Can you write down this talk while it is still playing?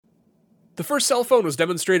The first cell phone was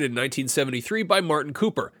demonstrated in 1973 by Martin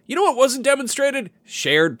Cooper. You know what wasn't demonstrated?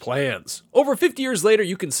 Shared plans. Over 50 years later,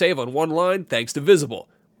 you can save on one line thanks to Visible.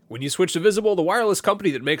 When you switch to Visible, the wireless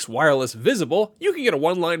company that makes wireless visible, you can get a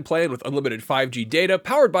one-line plan with unlimited 5G data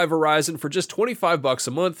powered by Verizon for just $25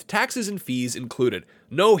 a month, taxes and fees included.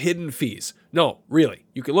 No hidden fees. No, really.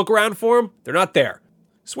 You can look around for them. They're not there.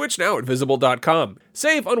 Switch now at Visible.com.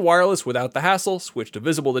 Save on wireless without the hassle. Switch to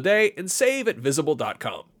Visible today and save at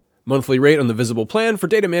Visible.com. Monthly rate on the Visible plan for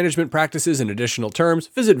data management practices and additional terms.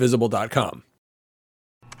 Visit Visible.com.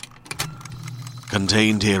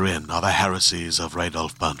 Contained herein are the heresies of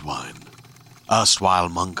Radolf Burntwine, erstwhile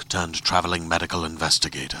monk turned traveling medical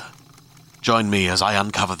investigator. Join me as I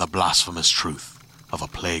uncover the blasphemous truth of a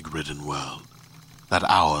plague-ridden world, that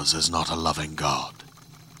ours is not a loving God,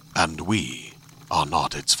 and we are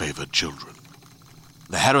not its favored children.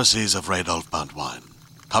 The heresies of Radolf Burntwine,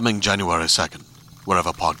 coming January 2nd,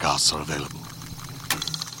 wherever podcasts are available.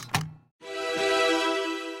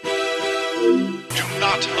 Do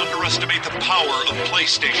not underestimate the power of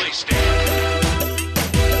PlayStation.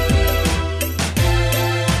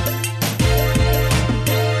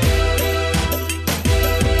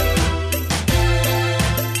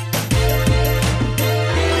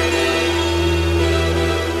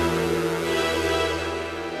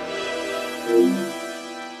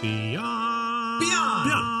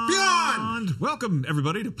 Beyond! Welcome,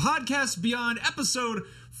 everybody, to Podcast Beyond, episode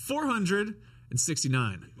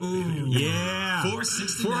 469. Ooh. Yeah.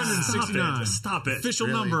 469. Stop it. Official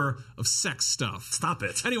Really? number of sex stuff. Stop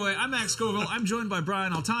it. Anyway, I'm Max Scoville. I'm joined by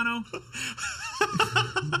Brian Altano.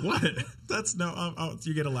 What? That's no.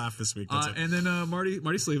 You get a laugh this week. That's it. And then Marty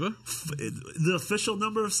Sleva. The official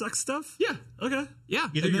number of sex stuff? Yeah. Okay. Yeah.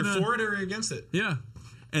 Either And you're then, for it or against it. Yeah.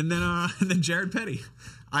 And then Jared Petty.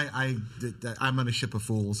 I'm on a ship of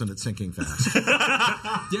fools and it's sinking fast.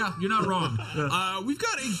 Yeah, you're not wrong. We've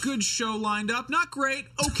got a good show lined up. Not great.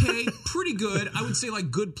 Okay. Pretty good. I would say like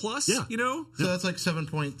good plus. Yeah. You know? So that's like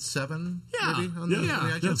 7.7 Yeah. maybe on the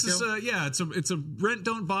iTunes scale? It's a rent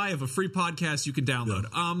don't buy of a free podcast you can download.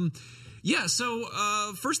 So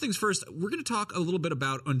first things first, we're going to talk a little bit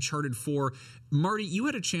about Uncharted 4. Marty, you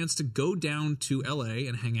had a chance to go down to LA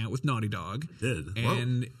and hang out with Naughty Dog. I did.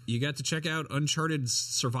 And you got to check out Uncharted's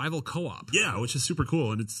survival co-op. Yeah, which is super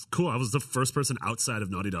cool. And it's cool. I was the first person outside of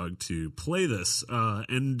Naughty Dog to play this. I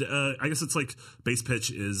guess it's like base pitch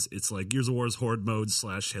is it's like Gears of War's Horde mode /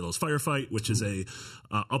 Halo's Firefight, which is a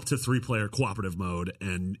up to 3-player cooperative mode.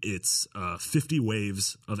 And it's 50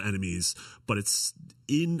 waves of enemies, but it's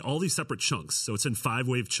in all these separate chunks. So it's in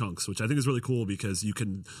 5-wave chunks, which I think is really cool because you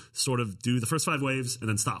can sort of do the first 5 waves and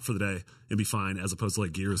then stop for the day and be fine, as opposed to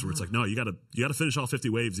like Gears where it's like, no, you gotta finish all 50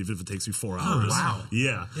 waves even if it takes you 4 hours. Wow.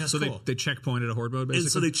 Yeah. So cool. they checkpointed a Horde mode, basically?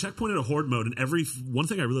 And so they checkpointed a Horde mode, and one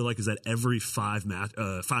thing I really like is that every 5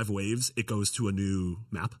 waves, it goes to a new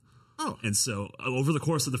map. Oh. And so over the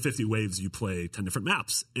course of the 50 waves, you play 10 different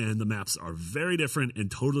maps, and the maps are very different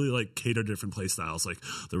and totally like cater to different play styles. Like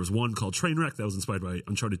there was one called Trainwreck that was inspired by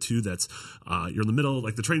Uncharted 2. That's you're in the middle,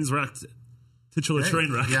 like the train's wrecked. Titular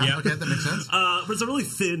train wreck. Yeah, okay, that makes sense. But it's a really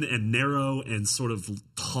thin and narrow and sort of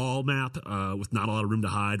tall map with not a lot of room to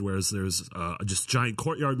hide, whereas there's just giant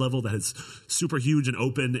courtyard level that is super huge and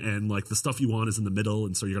open, and like the stuff you want is in the middle,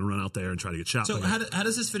 and so you're going to run out there and try to get shot. So how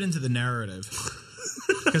does this fit into the narrative?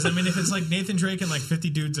 Because, I mean, if it's like Nathan Drake and like 50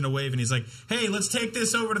 dudes in a wave and he's like, hey, let's take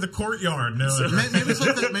this over to the courtyard. No, Maybe it's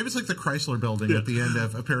like the Chrysler building at the end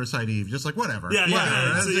of A Parasite Eve. Just like, whatever.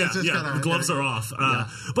 The gloves are off.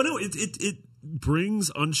 But no, it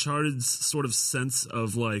brings Uncharted's sort of sense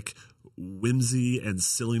of like whimsy and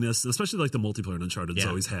silliness, and especially like the multiplayer in Uncharted has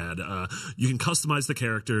always had. You can customize the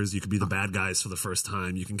characters. You can be the bad guys for the first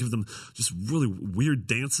time. You can give them just really weird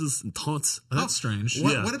dances and taunts. Oh, that's strange.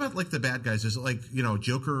 What about like the bad guys? Is it like,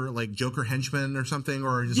 Joker henchmen or something,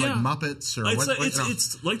 or just like Muppets or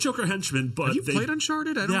it's like Joker henchmen, but have you played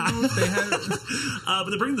Uncharted? I don't know if they have. But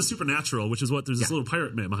they're bringing the supernatural, which is what there's this little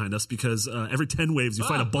pirate man behind us, because every 10 waves you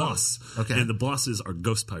fight a boss, and the bosses are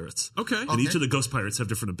ghost pirates. Okay, and each of the ghost pirates have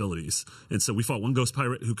different abilities. And so we fought one ghost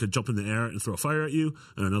pirate who could jump in the air and throw fire at you,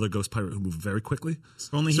 and another ghost pirate who moved very quickly.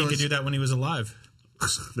 Only he could do that when he was alive.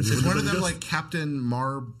 Is one of them like Captain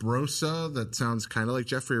Marbrosa? That sounds kind of like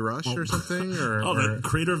Jeffrey Rush or something. Or the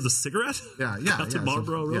creator of the cigarette? Captain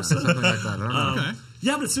Marbrosa. Something like that. I don't know. Okay.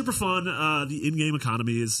 Yeah, but it's super fun. The in-game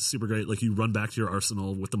economy is super great. Like, you run back to your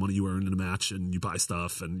arsenal with the money you earn in a match, and you buy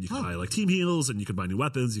stuff, and you can buy like team heals, and you can buy new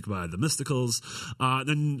weapons. You can buy the mysticals.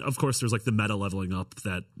 Then, of course, there's like the meta leveling up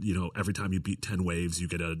that, every time you beat 10 waves, you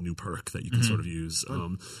get a new perk that you can sort of use.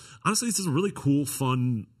 Honestly, this is a really cool,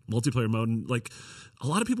 fun multiplayer mode, and like a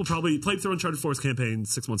lot of people probably played through Uncharted 4's campaign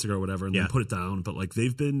 6 months ago or whatever, and then put it down. But like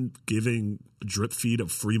they've been giving a drip feed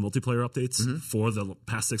of free multiplayer updates for the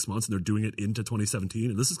past 6 months, and they're doing it into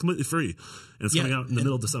 2017. And this is completely free, and it's coming out in the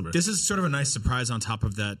middle of December. This is sort of a nice surprise on top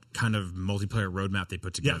of that kind of multiplayer roadmap they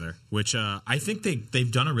put together, which I think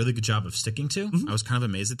they've done a really good job of sticking to. I was kind of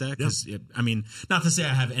amazed at that because I mean, not to say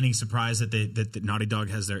I have any surprise that that Naughty Dog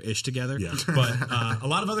has their ish together, but a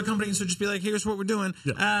lot of other companies would just be like, "Here's what we're doing.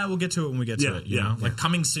 We'll get to it when we get to it." You know, like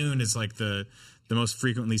coming soon is like the most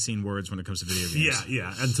frequently seen words when it comes to video games.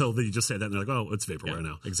 Yeah. Until they just say that and they're like, oh, it's vaporware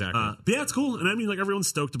now. Exactly. But yeah, it's cool. And I mean, like everyone's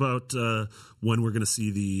stoked about when we're going to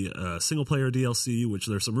see the single player DLC, which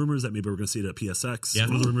there's some rumors that maybe we're going to see it at PSX. Yeah.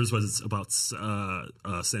 One of the rumors was it's about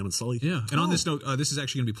Sam and Sully. Yeah. And on this note, this is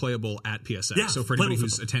actually going to be playable at PSX. Yeah, so for anybody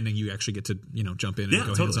who's attending, you actually get to jump in and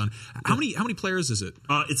go hands on. How many players is it?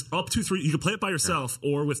 It's up to 3. You can play it by yourself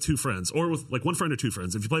or with 2 friends, or with like 1 friend or 2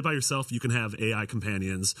 friends. If you play it by yourself, you can have AI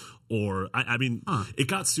companions, or I mean, it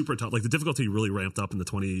got super tough. Like the difficulty really ramped up in the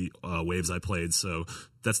 20 waves I played. So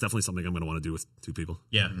that's definitely something I'm going to want to do with 2 people.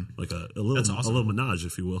 Yeah. Like a little menage,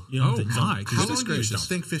 if you will. Oh my! How long do you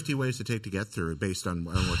think 50 ways to take to get through based on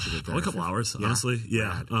what you did there? Probably a couple hours, honestly.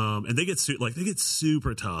 Yeah. And they get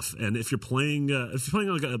super tough. And if you're playing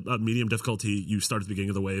on like a medium difficulty, you start at the beginning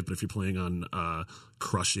of the wave. But if you're playing on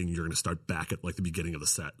crushing, you're going to start back at like the beginning of the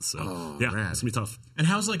set. So it's gonna be tough. And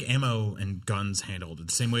how's like ammo and guns handled?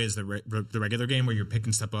 The same way as the regular game where you're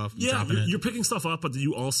picking stuff up? You're picking stuff up, but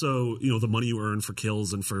you also the money you earn for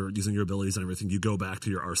kills and for using your abilities and everything, you go back to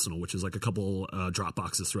your arsenal, which is like a couple drop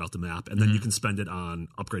boxes throughout the map, and then you can spend it on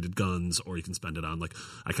upgraded guns, or you can spend it on like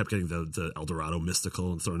I kept getting the El Dorado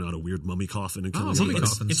mystical and throwing out a weird mummy coffin and killing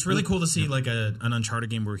It's really cool to see like an Uncharted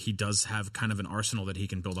game where he does have kind of an arsenal that he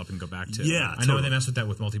can build up and go back to. Yeah, I know they mess with that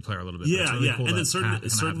with multiplayer a little bit. Yeah, really cool and then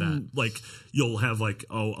certain like you'll have like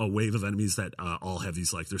a wave of enemies that all have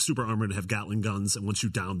these like they're super armored and have Gatling guns, and once you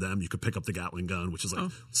down them, you could pick up the Gatling gun, which is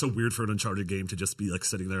like so weird for an Uncharted game to just be like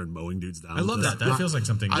sitting there and mowing dudes down. I love that. That feels like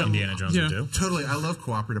something Indiana Jones would do. Totally. I love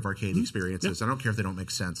cooperative arcade experiences. I don't care if they don't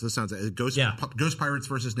make sense. This sounds like Ghost Pirates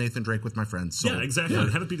versus Nathan Drake with my friends. So, yeah, exactly.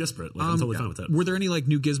 Have it be disparate. Like, I'm totally fine with that. Were there any like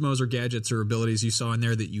new gizmos or gadgets or abilities you saw in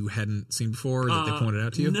there that you hadn't seen before, or that they pointed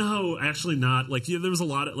out to you? No, actually not. Like there was a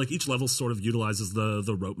lot of like each level sort of utilizes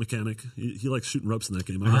the rope mechanic. He likes shooting ropes in that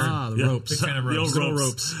game. The ropes. Big fan of ropes. The old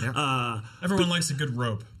ropes. Yeah. Everyone likes a good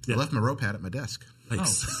rope. I left my rope hat at my desk.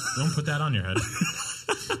 Thanks. Don't put that on your head.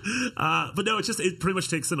 But no, it pretty much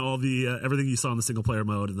takes in all the everything you saw in the single player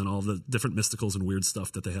mode, and then all the different mysticals and weird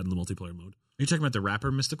stuff that they had in the multiplayer mode. Are you talking about the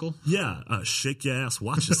rapper mystical? Yeah, shake your ass,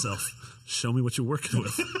 watch yourself, show me what you're working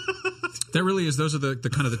with. That really is. Those are the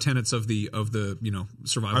kind of the tenets of the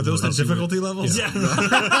survival. Are those the difficulty levels? Yeah.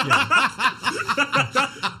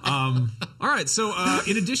 All right. So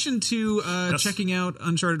in addition to checking out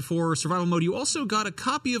Uncharted 4 survival mode, you also got a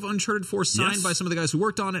copy of Uncharted 4 signed by some of the guys who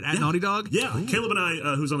worked on it at Naughty Dog. Yeah. Ooh. Caleb and I,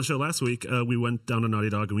 who was on the show last week, we went down to Naughty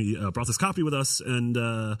Dog and we brought this copy with us, and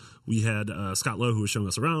we had Scott Lowe, who was showing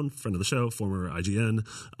us around, friend of the show, former IGN,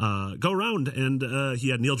 go around, and he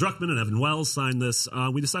had Neil Druckmann and Evan Wells sign this.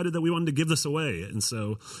 We decided that we wanted to give this away, and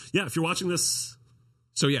so if you're watching this.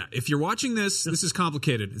 So yeah, if you're watching this, this is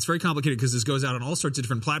complicated. It's very complicated because this goes out on all sorts of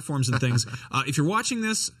different platforms and things. If you're watching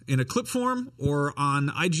this in a clip form or on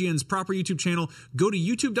IGN's proper YouTube channel, go to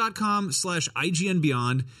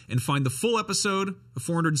youtube.com/IGNBeyond and find the full episode of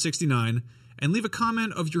 469 and leave a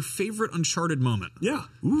comment of your favorite Uncharted moment. Yeah.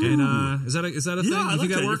 Ooh. And is that a thing? I you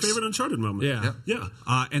think that works? Your favorite Uncharted moment. Yeah.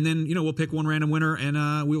 And then we'll pick one random winner,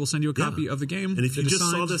 and we will send you a copy of the game. And if you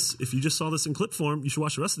just saw this in clip form, you should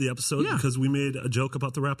watch the rest of the episode because we made a joke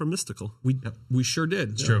about the rapper Mystical. We sure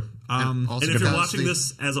did. It's true. And if you're watching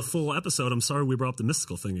this as a full episode, I'm sorry we brought up the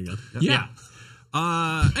Mystical thing again. Yeah.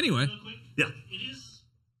 Anyway. Yeah. It is.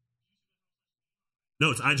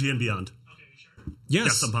 No, it's IGN Beyond.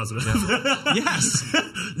 Yes. I'm positive. Yes.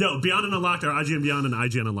 No, Beyond and Unlocked are IGN Beyond and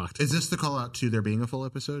IGN Unlocked. Is this the call out to there being a full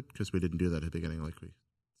episode? Because we didn't do that at the beginning like we...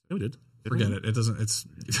 Yeah, we did. Forget it. It doesn't... It's...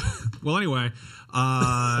 Well, anyway.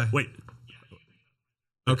 Wait.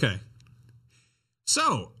 Okay.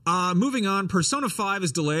 So, moving on, Persona 5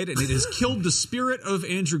 is delayed, and it has killed the spirit of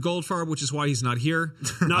Andrew Goldfarb, which is why he's not here.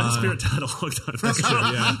 Not the spirit title. That's true,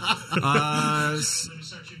 yeah.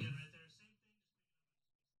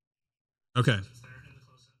 Okay.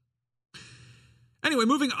 Anyway,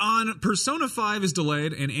 moving on, Persona 5 is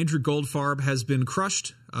delayed, and Andrew Goldfarb has been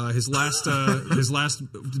crushed His last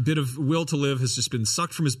bit of will to live has just been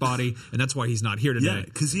sucked from his body, and that's why he's not here today. Yeah,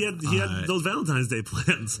 because he had those Valentine's Day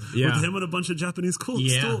plans with him and a bunch of Japanese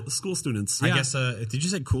school students. I guess. Did you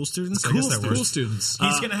say cool students? Cool students.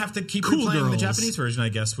 He's going to have to keep cool playing the girls. Japanese version, I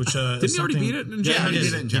guess. Which didn't he already beat it in Japanese? He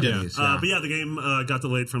did it in Japanese. Yeah. But yeah, the game got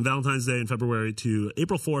delayed from Valentine's Day in February to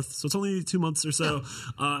April 4th, so it's only 2 months or so.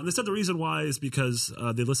 And they said the reason why is because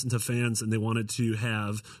they listened to fans and they wanted to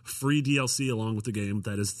have free DLC along with the game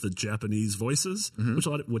that is the Japanese voices,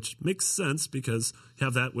 which makes sense because you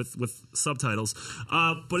have that with subtitles.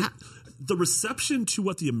 But the reception to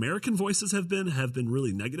what the American voices have been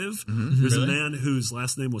really negative. There's a man whose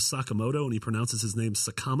last name was Sakamoto, and he pronounces his name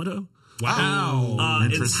Sakamoto. Wow.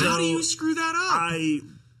 Interesting. How do you screw that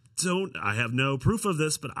up? I have no proof of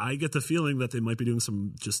this, but I get the feeling that they might be doing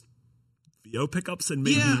some just VO pickups and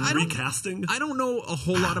maybe recasting. I don't know a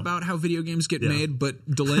whole lot about how video games get made, but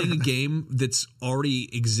delaying a game that's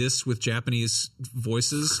already exists with Japanese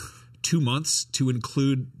voices 2 months to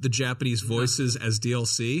include the Japanese voices as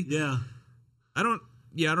DLC. Yeah. I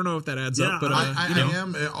don't know if that adds up, but I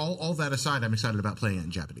am. All that aside, I'm excited about playing it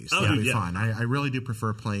in Japanese. So it'll be fine. I really do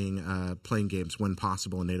prefer playing games when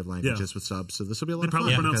possible in native languages with subs. So this will be a lot of fun.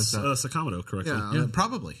 They probably pronounce Sakamoto correctly. Yeah,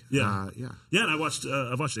 probably. Yeah. And I've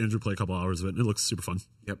watched Andrew play a couple hours of it, and it looks super fun.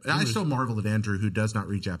 Yep. I still marvel that Andrew, who does not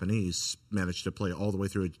read Japanese, managed to play all the way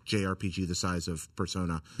through a JRPG the size of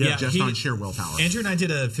Persona just on sheer willpower. Andrew and I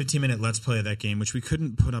did a 15-minute Let's Play of that game, which we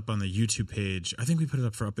couldn't put up on the YouTube page. I think we put it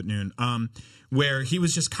up for Up at Noon, where he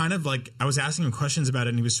was just kind of like, I was asking him questions about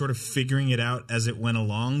it, and he was sort of figuring it out as it went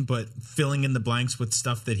along, but filling in the blanks with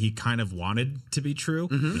stuff that he kind of wanted to be true.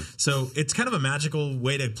 So it's kind of a magical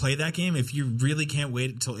way to play that game if you really can't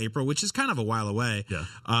wait until April, which is kind of a while away.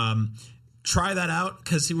 Try that out,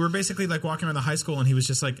 because we were basically like walking around the high school, and he was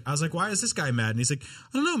just like, I was like, why is this guy mad? And he's like,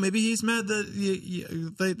 I don't know, maybe he's mad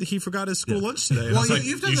that he forgot his school lunch today. And Well, I was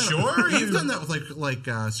you've like, done you that. sure? You've done that with like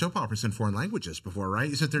soap operas in foreign languages before, right?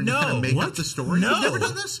 You sit there and you kind of make up the story. No. You've never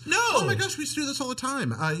done this? No. Oh my gosh, we used to do this all the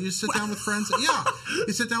time. You sit down with friends.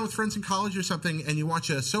 You sit down with friends in college or something, and you watch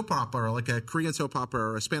a soap opera, like a Korean soap opera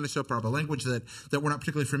or a Spanish soap opera, a language that we're not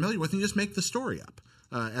particularly familiar with, and you just make the story up.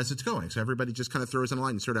 As it's going. So everybody just kind of throws in a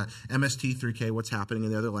line, sort of MST3K, what's happening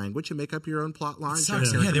in the other language, and make up your own plot lines.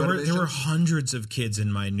 Yeah, there were hundreds of kids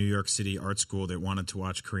in my New York City art school that wanted to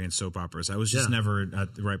watch Korean soap operas. I was just never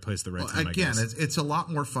at the right place at the right time. Again, it's a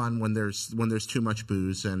lot more fun when there's too much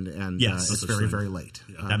booze and it's very, very late.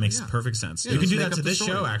 That makes perfect sense. Yeah, you can do make that up to the this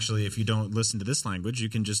story. show, actually, if you don't listen to this language. You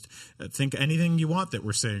can just think anything you want that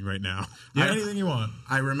we're saying right now. Anything you want.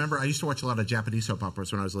 I remember I used to watch a lot of Japanese soap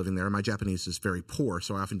operas when I was living there. My Japanese is very poor,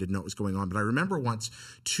 so I often didn't know what was going on. But I remember once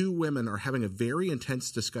two women are having a very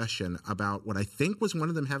intense discussion about what I think was one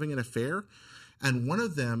of them having an affair. And one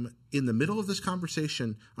of them, in the middle of this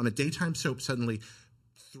conversation on a daytime soap, suddenly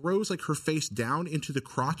throws like her face down into the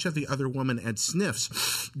crotch of the other woman and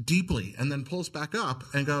sniffs deeply, and then pulls back up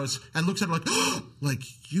and goes and looks at her like, oh, like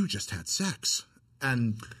you just had sex.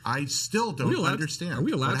 And I still don't understand. Are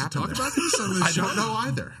we allowed to talk about this on this show? I don't know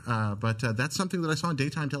either. But that's something that I saw on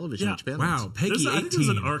daytime television in Japan. Wow, Peggy 18. I think there's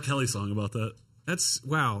an R. Kelly song about that. That's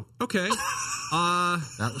wow. Okay.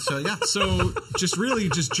 So just really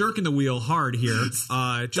just jerking the wheel hard here.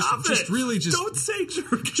 Don't say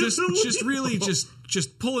jerk. Just really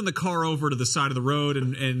pulling the car over to the side of the road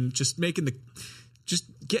and just making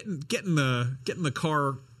getting the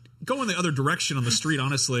car going the other direction on the street.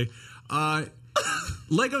 Honestly.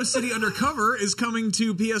 Lego City Undercover is coming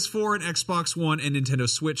to PS4 and Xbox One and Nintendo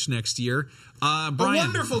Switch next year. Brian, a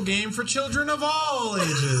wonderful game for children of all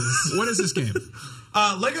ages. What is this game?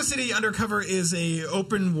 Lego City Undercover is a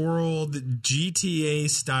open world GTA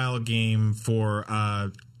style game for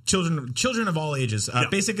children of all ages.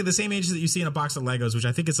 Basically the same ages that you see in a box of Legos, which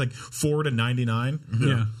I think is like 4 to 99.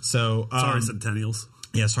 Yeah. So sorry, centennials.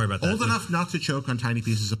 Yeah, sorry about that. Old enough not to choke on tiny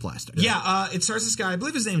pieces of plastic. Yeah, it stars this guy. I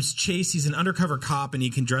believe his name's Chase. He's an undercover cop, and he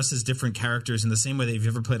can dress as different characters in the same way that if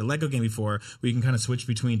you've ever played a Lego game before, where you can kind of switch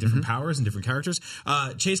between different powers and different characters.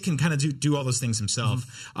 Chase can kind of do all those things himself,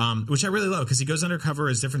 which I really love, because he goes undercover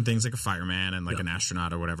as different things, like a fireman and like an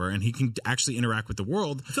astronaut or whatever, and he can actually interact with the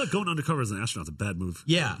world. I feel like going undercover as an astronaut is a bad move.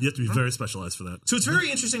 Yeah. You have to be very specialized for that. So it's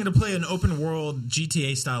very interesting to play an open world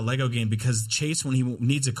GTA style Lego game, because Chase, when he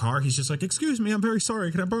needs a car, he's just like, excuse me, I'm very sorry,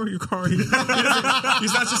 can I borrow your car? He's not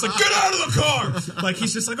just like, get out of the car. Like,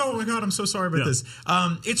 he's just like, oh my God, I'm so sorry about this.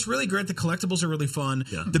 It's really great. The collectibles are really fun.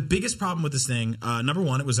 Yeah. The biggest problem with this thing, number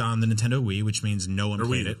one, it was on the Nintendo Wii, which means no one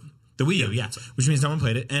played it. The Wii U, which means no one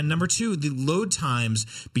played it. And number two, the load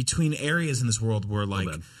times between areas in this world were like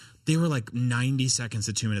they were like 90 seconds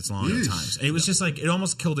to 2 minutes long at times. And it was just like, it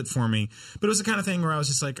almost killed it for me. But it was the kind of thing where I was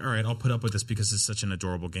just like, all right, I'll put up with this because it's such an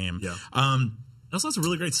adorable game. Yeah. It also has a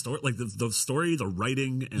really great story. Like the story, the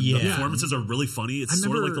writing, and the performances are really funny. It's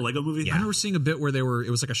sort of like the Lego Movie. I remember seeing a bit where it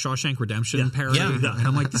was like a Shawshank Redemption parody. Yeah. And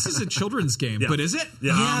I'm like, this is a children's game, but is it?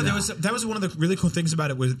 Yeah, that was one of the really cool things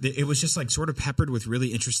about it. Was it was just like sort of peppered with really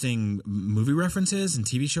interesting movie references and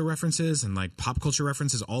TV show references and like pop culture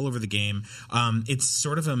references all over the game. It's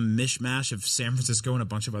sort of a mishmash of San Francisco and a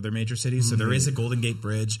bunch of other major cities. So there is a Golden Gate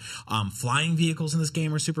Bridge. Flying vehicles in this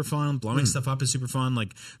game are super fun. Blowing stuff up is super fun.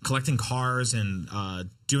 Like collecting cars and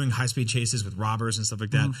doing high-speed chases with robbers and stuff like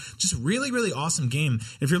that. Just really, really awesome game.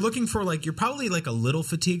 If you're looking for, like, you're probably, like, a little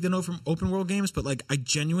fatigued in open world games, but, like, I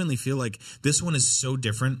genuinely feel like this one is so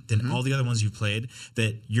different than all the other ones you've played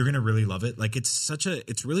that you're going to really love it. Like,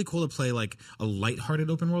 it's really cool to play, like, a lighthearted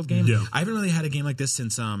open world game. Yeah. I haven't really had a game like this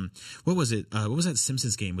since, what was it? What was that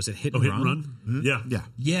Simpsons game? Was it Hit and Hit Run? and Run?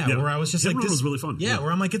 Yeah, where I was just Hit like, and Run this was really fun. Yeah,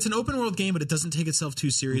 where I'm like, it's an open world game, but it doesn't take itself too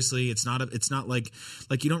seriously. It's not like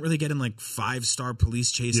you don't really get in like 5-star police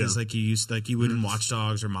chases like you would in Watch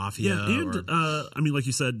Dogs or Mafia. Yeah, and I mean, like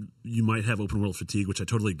you said, you might have open world fatigue, which I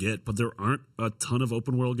totally get, but there aren't a ton of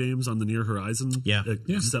open world games on the near horizon.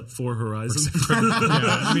 Except for Horizon.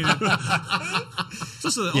 I mean, it's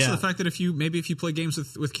also the fact that if you play games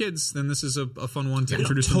with kids, then this is a fun one to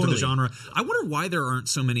introduce them to the genre. I wonder why there aren't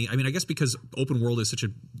so many. I mean, I guess because open world is such a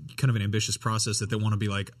kind of an ambitious process that they want to be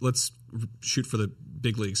like, let's shoot for the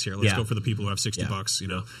big leagues here. Let's go for the people who have $60, you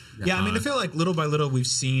know? Yeah, I mean, I feel like little by little we've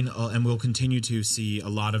seen and we'll continue to see a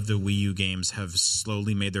lot of the Wii U games have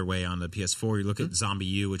slowly made their way on the PS4. You look at Zombie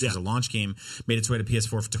U, which was a launch game, made its way to PS4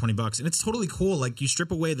 for $20, and it's totally cool. Like, you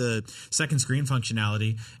strip away the second screen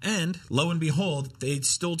functionality, and lo and behold, they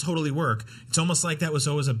still totally work. It's almost like that was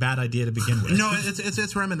always a bad idea to begin with. No,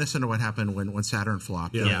 it's reminiscent of what happened when Saturn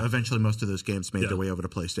flopped. Eventually, most of those games made their way over to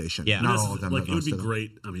PlayStation. Yeah. Not all of them. Like, but it would be most of them.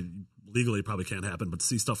 great. I mean, legally it probably can't happen, but to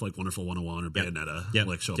see stuff like Wonderful 101 or Bayonetta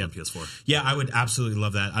like show up on PS4. Yeah, I would absolutely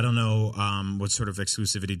love that. I don't know what sort of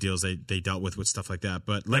exclusivity deals they dealt with stuff like that,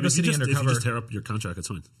 but Lego City Undercover. If you just tear up your contract, it's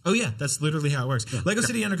fine. Oh yeah, that's literally how it works. Lego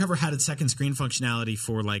City Undercover had its second screen functionality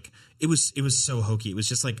for like it was so hokey. It was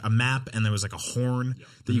just like a map and there was like a horn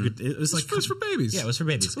that you could. It was for babies. Yeah, it was for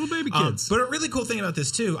babies. It's little baby kids. But a really cool thing about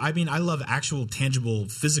this too, I mean, I love actual tangible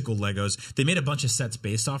physical Legos. They made a bunch of sets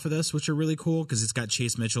based off of this, which are really cool because it's got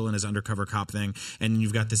Chase Mitchell and his undercover cop thing. And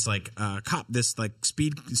you've got this like cop, this like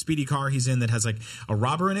speedy car he's in that has like a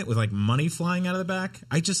robber in it with like money flying out of the back.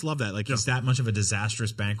 I just love that. Like he's that much of a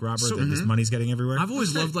disastrous bank robber that this money's getting everywhere. I've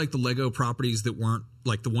always loved like the Lego properties that weren't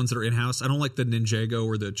like the ones that are in house. I don't like the Ninjago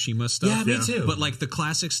or the Chima stuff. Yeah, me too. But like the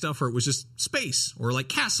classic stuff where it was just space or like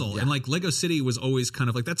castle and like Lego City was always kind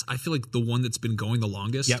of like I feel like the one that's been going the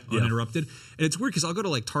longest uninterrupted. And it's weird because I'll go to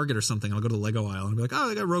like Target or something. I'll go to the Lego aisle and be like, oh,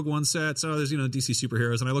 they got Rogue One sets. Oh, there's DC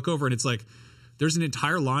superheroes, and I look over and it's like. There's an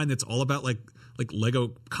entire line that's all about like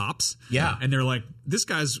Lego cops. Yeah. And they're like, this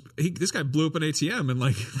guy blew up an ATM and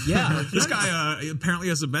like this guy apparently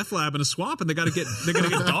has a meth lab and a swamp and they gotta get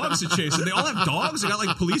dogs to chase. And they all have dogs. They got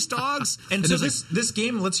like police dogs. And so this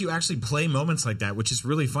game lets you actually play moments like that, which is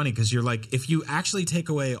really funny because you're like, if you actually take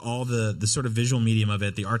away all the sort of visual medium of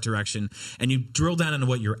it, the art direction, and you drill down into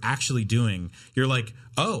what you're actually doing, you're like,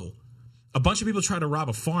 oh, a bunch of people try to rob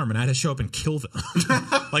a farm and I had to show up and kill them.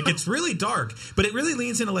 Like, it's really dark, but it really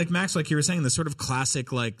leans into, like, Max, like you were saying, the sort of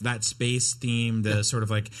classic, like, that space theme, the sort of,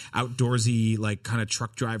 like, outdoorsy, like, kind of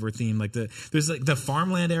truck driver theme. Like, there's, like, the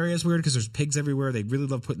farmland area is weird because there's pigs everywhere. They really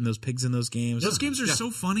love putting those pigs in those games. Those games are so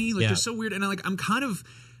funny. Like, they're so weird. And, like, I'm kind of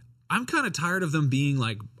tired of them being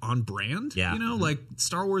like on brand. Yeah. You know, like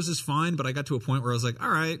Star Wars is fine, but I got to a point where I was like, all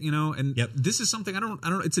right, you know, and this is something I don't,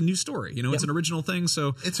 it's a new story, you know, it's an original thing.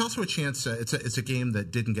 So it's also a chance, it's a game that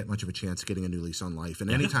didn't get much of a chance getting a new lease on life. And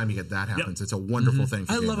anytime you get that happens, it's a wonderful thing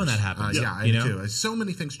for I gamers. love when that happens. I do too. So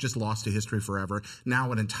many things just lost to history forever.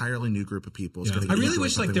 Now an entirely new group of people is going to I really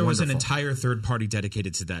wish like there was an entire third party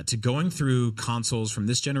dedicated to that, to going through consoles from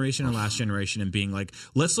this generation and last generation and being like,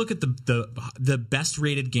 let's look at the best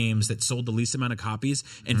rated games that sold the least amount of copies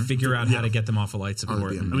and figure out how to get them off a light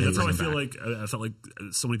support. I mean, that's how I feel like. I felt like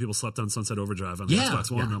so many people slept on Sunset Overdrive on the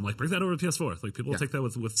Xbox One. And I'm like, bring that over to PS4. Like, people will take that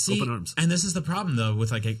with open arms. And this is the problem, though,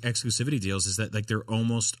 with like exclusivity deals is that like they're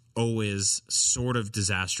almost always sort of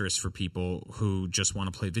disastrous for people who just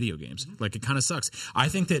want to play video games. Like, it kind of sucks. I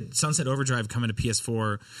think that Sunset Overdrive coming to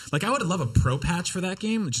PS4, like, I would love a pro patch for that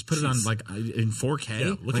game. Just put it on like in 4K.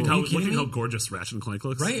 Yeah, look at how gorgeous Ratchet and Clank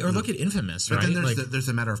looks. Right? Or look at Infamous. But right? then there's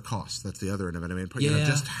a matter of cost. That's the other end of it. I mean, you know,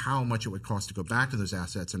 just how much it would cost to go back to those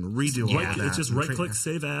assets and redo all of that. It's just right-click,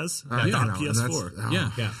 save as, on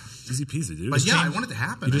PS4. Easy peasy, dude. But I want it to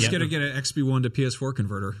happen. You just got to get an XB1 to PS4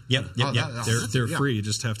 converter. Yep. They're free. You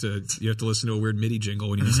just have to listen to a weird MIDI jingle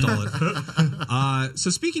when you install it. So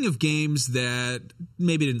speaking of games that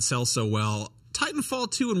maybe didn't sell so well,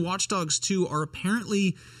 Titanfall 2 and Watch Dogs 2 are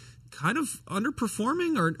apparently kind of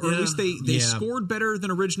underperforming, or at least they scored better than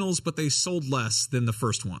originals, but they sold less than the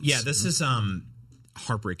first ones. Yeah, this is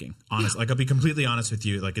heartbreaking, honest. Like, I'll be completely honest with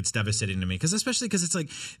you, like, it's devastating to me, especially because it's like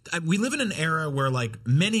we live in an era where, like,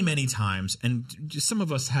 many times, and some of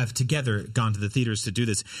us have together gone to the theaters to do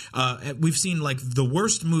this, we've seen, like, the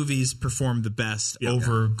worst movies perform the best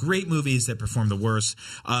over great movies that perform the worst.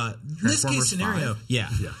 This case scenario,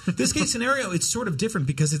 this case scenario, it's sort of different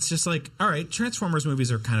because it's just like, all right, Transformers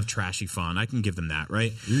movies are kind of trashy fun. I can give them that,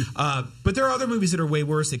 right? But there are other movies that are way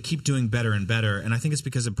worse that keep doing better and better, and I think it's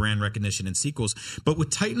because of brand recognition and sequels. But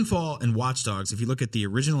with Titanfall and Watch Dogs, if you look at the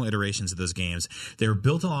original iterations of those games, they were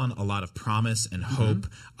built on a lot of promise and hope.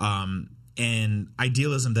 And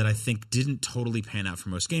idealism that I think didn't totally pan out for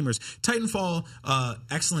most gamers. Titanfall,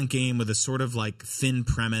 excellent game with a sort of like thin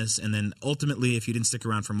premise, and then ultimately, if you didn't stick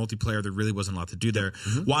around for multiplayer, there really wasn't a lot to do there.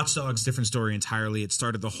 Watch Dogs, different story entirely. It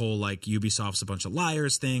started the whole like Ubisoft's a bunch of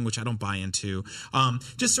liars thing, which I don't buy into.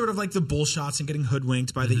 Just sort of like the bull shots and getting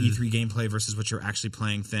hoodwinked by the E3 gameplay versus what you're actually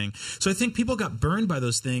playing thing. So I think people got burned by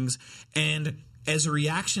those things, and as a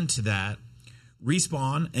reaction to that,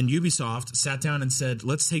 Respawn and Ubisoft sat down and said,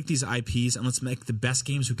 let's take these IPs and let's make the best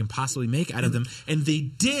games we can possibly make out of them. And they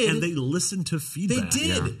did. And they listened to feedback. They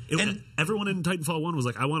did. And everyone in Titanfall 1 was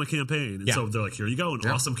like, I want a campaign. And so they're like, here you go, an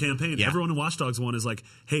awesome campaign. Yeah. Everyone in Watch Dogs 1 is like,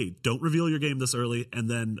 hey, don't reveal your game this early, and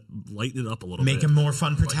then lighten it up a little bit. Make a more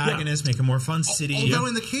fun protagonist, make a more fun city. Although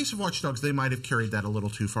in the case of Watch Dogs, they might have carried that a little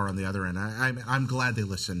too far on the other end. I'm glad they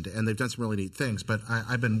listened, and they've done some really neat things. But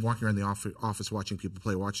I've been walking around the office watching people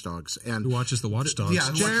play Watch Dogs. And who watches the Watch Dogs? Yeah,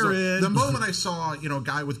 Jared. The moment I saw, a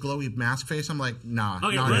guy with glowy mask face, I'm like, nah,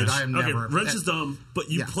 Wrench, I am never. Wrench is dumb, but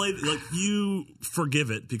you play, like, you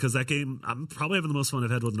forgive it because that game, I'm probably having the most fun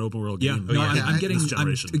I've had with an open world game. I'm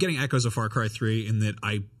getting echoes of Far Cry 3 in that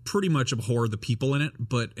I pretty much abhor the people in it,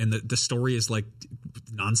 and the story is like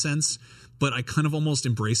nonsense. But I kind of almost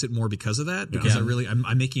embrace it more because of that, because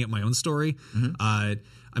I'm making up my own story. I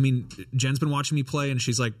mean, Jen's been watching me play, and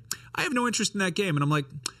she's like, I have no interest in that game. And I'm like,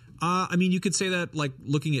 you could say that like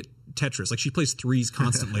looking at Tetris. Like, she plays threes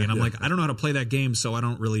constantly, and I'm like, I don't know how to play that game, so I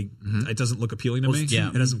don't really, it doesn't look appealing to me. Yeah.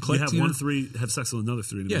 It doesn't click. You have one three, have sex with another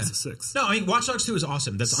three, and it's a six. No, I mean, Watch Dogs 2 is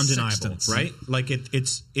awesome. That's undeniable, right? Like,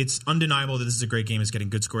 it's undeniable that this is a great game. It's getting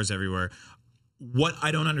good scores everywhere. What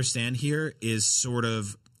I don't understand here is sort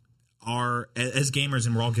of as gamers,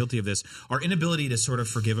 and we're all guilty of this, our inability to sort of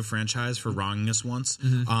forgive a franchise for wronging us once.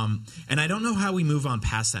 And I don't know how we move on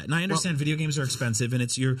past that. And I understand video games are expensive, and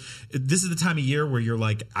this is the time of year where you're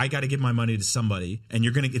like, I got to give my money to somebody, and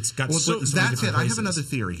it's got split in so many different places. I have another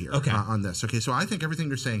theory here on this. Okay, so I think everything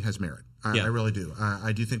you're saying has merit. I really do.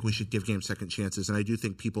 I do think we should give games second chances, and I do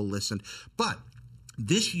think people listened. But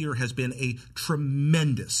this year has been a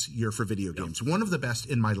tremendous year for video games. One of the best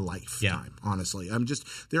in my lifetime, honestly.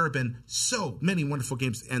 There have been so many wonderful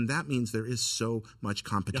games, and that means there is so much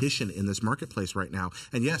competition in this marketplace right now.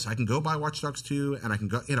 And yes, I can go buy Watch Dogs 2, and I can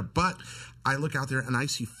go, but I look out there and I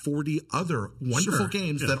see 40 other wonderful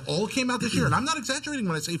games that all came out this year. And I'm not exaggerating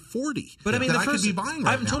when I say 40. But I mean, I could be buying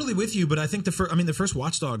right I'm now. Totally with you, but I think the first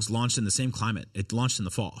Watch Dogs launched in the same climate. It launched in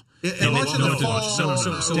the fall. It launched in the fall. So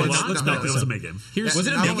let's back this was up. a May game. Was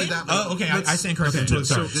it a May game? Oh, okay. I stand corrected. I'm totally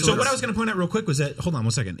sorry. So what I was going to point out real quick was that, hold on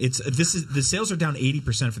one second. The sales are down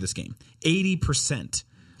 80% for this game. 80%.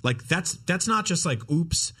 Like, that's not just like,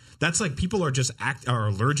 oops. That's like people are just are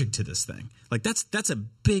allergic to this thing. Like, that's a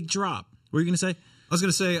big drop. What were you going to say? I was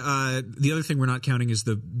going to say the other thing we're not counting is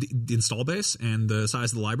the install base and the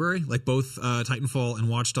size of the library. Like, both Titanfall and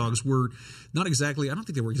Watch Dogs were not exactly, I don't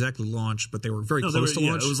think they were exactly launched, but they were very close to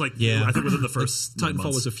launch. It was like, I think within the first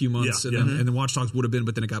Titanfall was a few months, and then Watch Dogs would have been,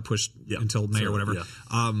 but then it got pushed until May or whatever.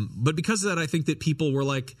 Yeah. But because of that, I think that people were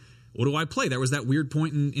like, what do I play? There was that weird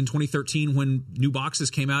point in 2013 when new boxes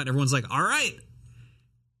came out, and everyone's like, all right,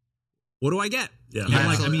 what do I get? Yeah,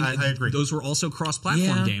 I agree. Those were also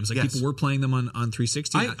cross-platform games. Like, people were playing them on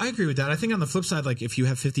 360. I agree with that. I think on the flip side, like, if you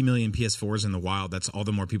have 50 million PS4s in the wild, that's all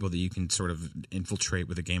the more people that you can sort of infiltrate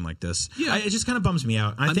with a game like this. Yeah, it just kind of bums me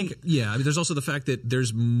out. I think there's also the fact that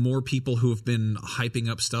there's more people who have been hyping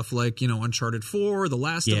up stuff like, Uncharted 4, The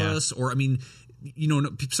Last of Us, or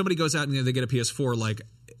somebody goes out and they get a PS4. Like,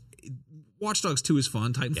 Watch Dogs 2 is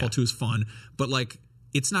fun, Titanfall 2 is fun, but like,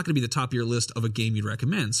 it's not going to be the top of your list of a game you'd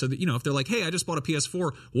recommend. So that, if they're like, hey, I just bought a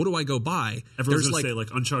PS4, what do I go buy? Everyone's going to say, like,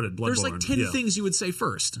 Uncharted, Bloodborne. There's like 10 things you would say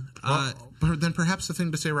first. But then perhaps the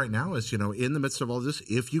thing to say right now is, in the midst of all this,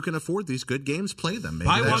 if you can afford these good games, play them. Maybe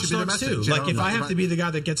buy that Watch should be the Dogs message, 2. Like, if I have to be the guy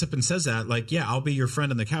that gets up and says that, like, yeah, I'll be your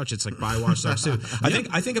friend on the couch. It's like, buy Watch Dogs 2.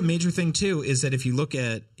 I think a major thing, too, is that if you look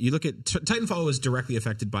at Titanfall was directly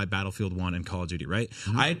affected by Battlefield 1 and Call of Duty, right?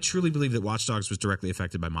 Mm-hmm. I truly believe that Watch Dogs was directly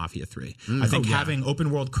affected by Mafia 3. I think having open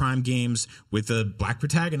world crime games with a black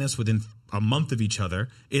protagonist within a month of each other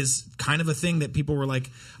is kind of a thing that people were like,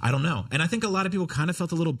 I don't know. And I think a lot of people kind of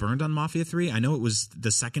felt a little burned on Mafia 3. I know it was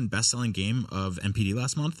the second best-selling game of MPD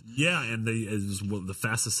last month. Yeah, and it was the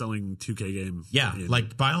fastest-selling 2K game. Yeah,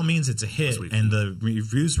 like, by all means, it's a hit, and the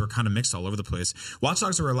reviews were kind of mixed all over the place. Watch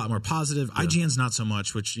Dogs were a lot more positive. Yeah. IGN's not so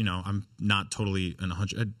much, which, I'm not totally in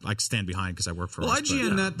 100. I stand behind because I work for us.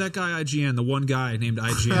 IGN, that guy IGN, the one guy named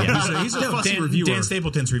IGN, he's a fussy reviewer. Dan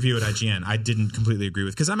Stapleton's review at IGN, I didn't completely agree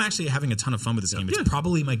with, because I'm actually having a ton of fun with this game. It's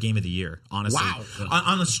probably my game of the year, honestly. Wow.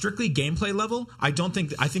 On a strictly gameplay level, I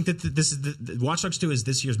think that this is Watch Dogs 2 is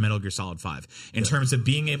this year's Metal Gear Solid 5 in terms of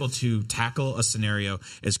being able to tackle a scenario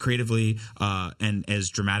as creatively and as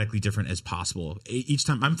dramatically different as possible. Each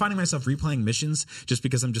time I'm finding myself replaying missions just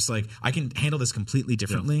because I'm just like, I can handle this completely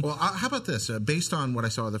differently. Well, how about this? Based on what I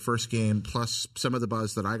saw of the first game, plus some of the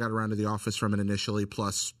buzz that I got around to the office from it initially,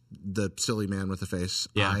 plus the silly man with the face,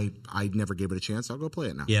 I never gave it a chance. I'll go play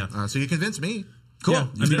it now. Yeah. So you convinced me. Cool. Yeah,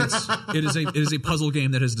 I mean, it is a puzzle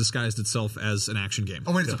game that has disguised itself as an action game.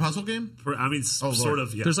 Oh wait, it's a puzzle game? I mean, sort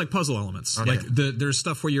of. Yeah. There's like puzzle elements. Okay. Like there's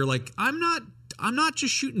stuff where you're like, I'm not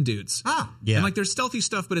just shooting dudes. Yeah. And like there's stealthy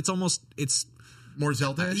stuff, but it's more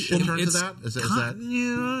Zelda-ish in terms of that? Is that when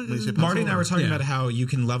you say puzzle? Marty and I were talking about how you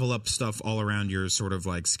can level up stuff all around your sort of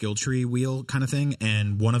like skill tree wheel kind of thing,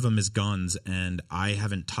 and one of them is guns, and I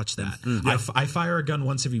haven't touched that. I fire a gun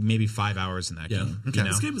once every maybe 5 hours in that game. Okay.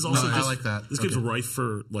 This game is also I like that. This game's rife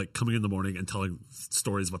for like coming in the morning and telling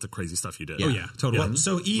stories about the crazy stuff you did. Oh yeah, totally. Well,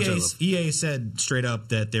 so EA said straight up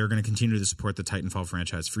that they're going to continue to support the Titanfall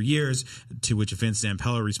franchise for years, to which Vince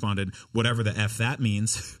Zampella responded, whatever the F that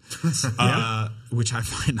means, which I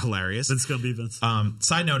find hilarious. It's going to be Vince.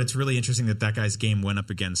 Side note, it's really interesting that guy's game went up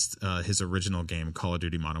against his original game, Call of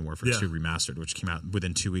Duty Modern Warfare 2 Remastered, which came out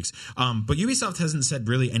within 2 weeks. But Ubisoft hasn't said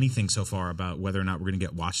really anything so far about whether or not we're going to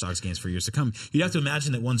get Watch Dogs games for years to come. You'd have to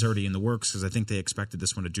imagine that one's already in the works, because I think they expected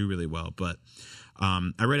this one to do really well. But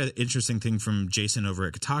I read an interesting thing from Jason over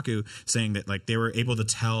at Kotaku saying that like they were able to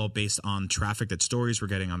tell based on traffic that stories were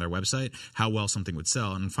getting on their website how well something would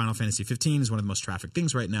sell. And Final Fantasy 15 is one of the most trafficked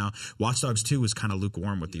things right now. Watch Dogs 2 was kind of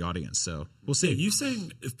lukewarm with the audience, so we'll see. Yeah, you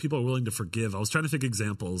saying if people are willing to forgive? I was trying to think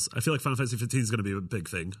examplement. I feel like Final Fantasy 15 is going to be a big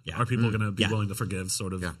thing. Yeah. Are people going to be willing to forgive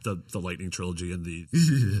sort of the Lightning trilogy and the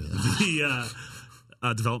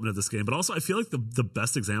development of this game? But also, I feel like the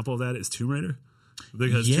best example of that is Tomb Raider.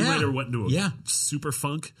 Because Tomb Raider went into a super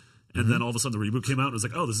funk, and then all of a sudden the reboot came out and it was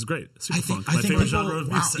like, oh, this is great. Super funk. My favorite genre of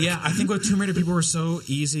music. Yeah, I think with Tomb Raider, people were so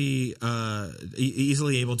easily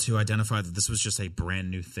able to identify that this was just a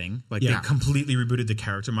brand new thing. Like they completely rebooted the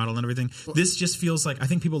character model and everything. This just feels like, I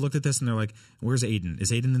think people looked at this and they're like, where's Aiden?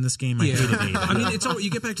 Is Aiden in this game? I hated Aiden. I mean, it's all,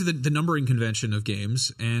 you get back to the numbering convention of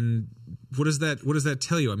games, and what does that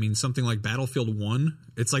tell you? I mean, something like Battlefield 1,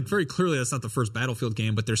 it's like very clearly that's not the first Battlefield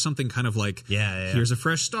game, but there's something kind of like, here's a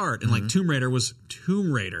fresh start. And like Tomb Raider was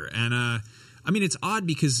Tomb Raider. And I mean, it's odd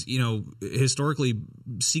because, historically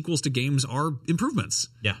sequels to games are improvements.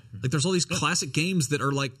 Yeah. Like there's all these classic games that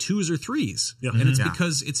are like 2s or 3s. Yeah. And it's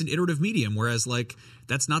because it's an iterative medium, whereas like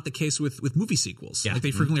that's not the case with movie sequels. Yeah. Like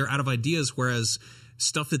they frequently are out of ideas, whereas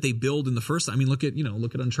stuff that they build in the first, I mean, look at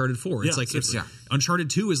Uncharted 4. It's Uncharted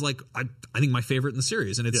 2 is like I think my favorite in the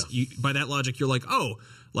series, and it's by that logic you're like, oh,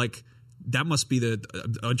 like that must be the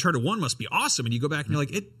Uncharted 1 must be awesome, and you go back and you're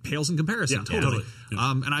like, it pales in comparison. Yeah, totally.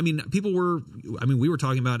 And I mean, we were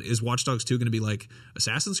talking about, is Watch Dogs 2 going to be like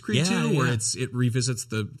Assassin's Creed 2, where it revisits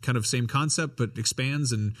the kind of same concept but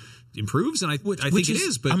expands and improves, and I think it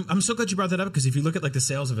is. But I'm so glad you brought that up, because if you look at like the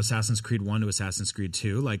sales of Assassin's Creed 1 to Assassin's Creed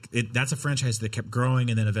 2, like that's a franchise that kept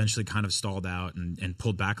growing and then eventually kind of stalled out and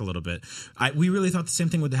pulled back a little bit. We really thought the same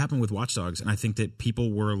thing would happen with Watch Dogs, and I think that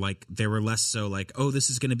people were like, they were less so like, oh,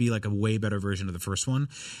 this is going to be like a way better version of the first one,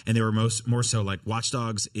 and they were more so like, Watch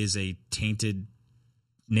Dogs is a tainted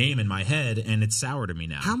name in my head, and it's sour to me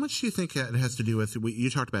now. How much do you think it has to do with, you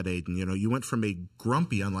talked about Aiden, you went from a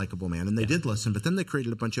grumpy, unlikable man, and they did listen, but then they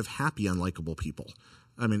created a bunch of happy, unlikable people.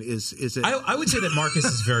 I mean, is it? I would say that Marcus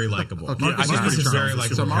is very likable. Marcus Marcus is very So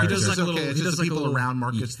likable. Marcus He does is like a okay. little- It's he just does the like a people little- around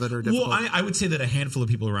Marcus that are difficult. Well, I would say that a handful of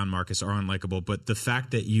people around Marcus are unlikable, but the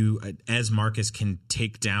fact that you, as Marcus, can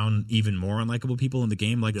take down even more unlikable people in the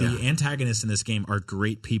game, like the antagonists in this game are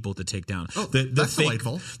great people to take down. Oh, the that's fake,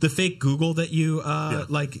 delightful. The fake Google that you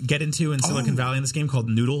like get into in Silicon Valley in this game called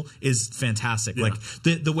Noodle is fantastic. Yeah. Like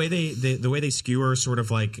the way they skewer sort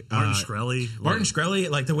of like Martin Shkreli. Martin Shkreli,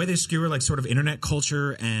 like the way they skewer like sort of internet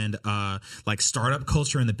culture and like startup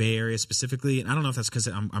culture in the Bay Area specifically. And I don't know if that's because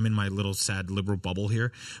I'm in my little sad liberal bubble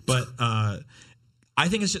here, but I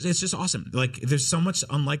think it's just awesome. Like there's so much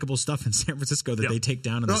unlikable stuff in San Francisco that they take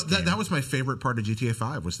down in this game. That was my favorite part of GTA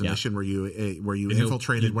 5 was the mission where you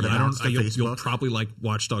infiltrated what amounts to Facebook. You'll probably like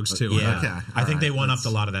Watch Dogs too. Yeah, Okay. I think All they right. one-upped a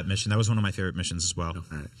lot of that mission. That was one of my favorite missions as well.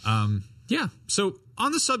 Yeah. So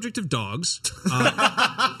on the subject of dogs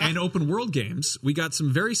and open world games, we got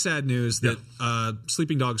some very sad news that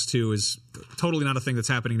Sleeping Dogs 2 is totally not a thing that's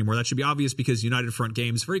happening anymore. That should be obvious because United Front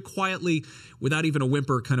Games very quietly, without even a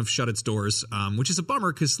whimper, kind of shut its doors, which is a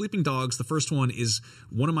bummer because Sleeping Dogs, the first one, is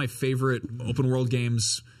one of my favorite open world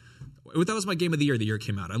games. That was my game of the year it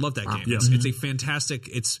came out. I love that game. Yeah. It's a fantastic,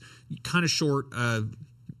 it's kind of short,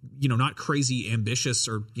 not crazy ambitious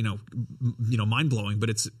or, mind blowing, but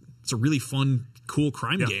it's a really fun, cool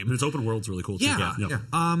crime game. And its open world's really cool too. Yeah. Yeah.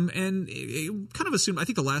 And it kind of assumed, I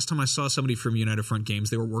think the last time I saw somebody from United Front Games,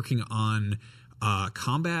 they were working on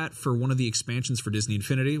combat for one of the expansions for Disney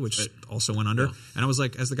Infinity, which also went under. And I was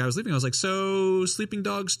like, as the guy was leaving, I was like, so Sleeping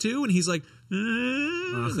Dogs 2? And he's like,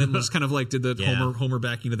 and then just kind of like did the Homer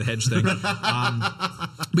backing to the hedge thing.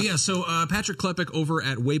 But yeah, so Patrick Klepek over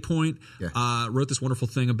at Waypoint wrote this wonderful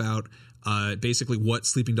thing about basically what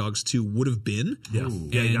Sleeping Dogs 2 would have been. Yeah.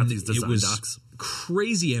 Yeah, you got these design it was docs.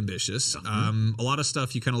 crazy ambitious. A lot of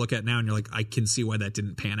stuff you kind of look at now and you're like, I can see why that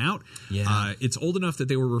didn't pan out. Yeah. It's old enough that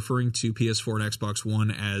they were referring to PS4 and Xbox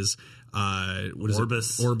One as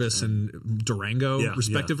Orbis and Durango,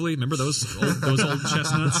 respectively. Remember those old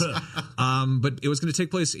chestnuts? But it was going to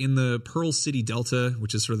take place in the Pearl City Delta,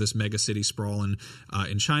 which is sort of this mega city sprawl in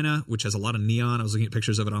China, which has a lot of neon. I was looking at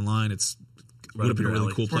pictures of it online. It's would have been a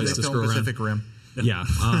really cool place to screw around. Pacific Rim. Yeah.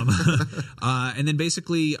 And then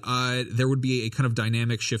basically there would be a kind of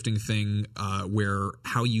dynamic shifting thing where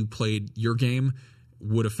how you played your game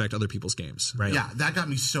would affect other people's games. Right. Yeah, that got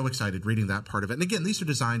me so excited reading that part of it. And again, these are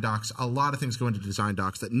design docs. A lot of things go into design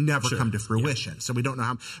docs that never come to fruition. So we don't know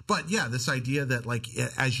how. But yeah, this idea that like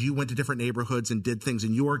as you went to different neighborhoods and did things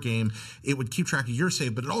in your game, it would keep track of your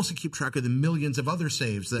save, but it also keep track of the millions of other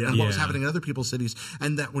saves and what was happening in other people's cities.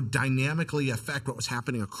 And that would dynamically affect what was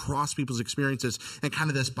happening across people's experiences and kind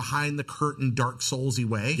of this behind the curtain Dark Souls-y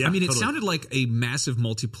way. Yeah, I mean, it sounded like a massive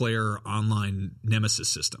multiplayer online nemesis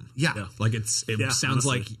system. Yeah. Like it sounds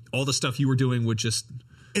honestly. like all the stuff you were doing would just...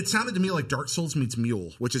 It sounded to me like Dark Souls meets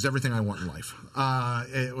Mule, which is everything I want in life.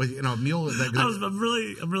 Mule.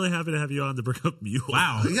 I'm really happy to have you on to bring up Mule.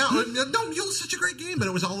 Wow. Yeah, no, Mule's such a great game, but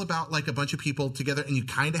it was all about like a bunch of people together, and you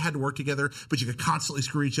kind of had to work together, but you could constantly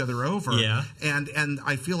screw each other over. Yeah. And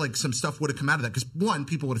I feel like some stuff would have come out of that because one,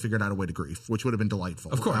 people would have figured out a way to grief, which would have been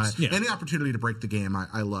delightful. Of course, yeah. Any opportunity to break the game,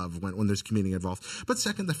 I love when there's community involved. But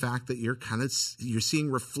second, the fact that you're seeing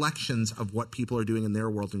reflections of what people are doing in their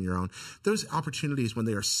world and your own. Those opportunities when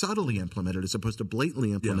they are subtly implemented as opposed to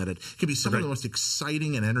blatantly implemented can be some of the most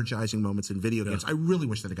exciting and energizing moments in video games. I really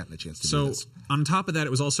wish that I'd gotten a chance to do this. So on top of that,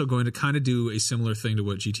 it was also going to kind of do a similar thing to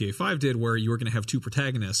what GTA 5 did, where you were going to have two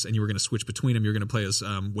protagonists and you were going to switch between them. You're going to play as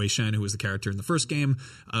Wei Shen, who was the character in the first game.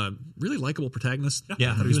 Really likable protagonist.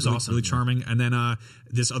 Yeah, he was really, awesome. really charming. And then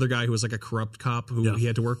this other guy who was like a corrupt cop who he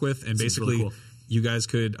had to work with. And basically, really cool. you guys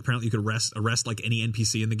could arrest like any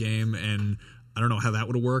NPC in the game. And I don't know how that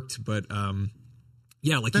would have worked, but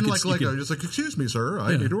yeah, like Then you could, I was just like, excuse me, sir,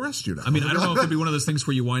 I need to arrest you now. I mean, I don't know if it'd be one of those things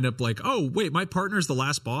where you wind up like, oh, wait, my partner's the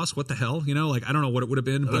last boss. What the hell? Like, I don't know what it would have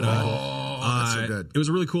been, but that's so good. it was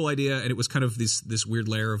a really cool idea. And it was kind of this weird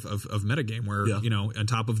layer of metagame where, on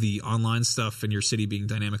top of the online stuff and your city being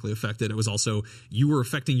dynamically affected, it was also you were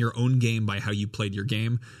affecting your own game by how you played your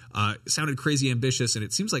game. It sounded crazy ambitious. And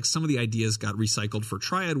it seems like some of the ideas got recycled for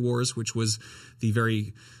Triad Wars, which was the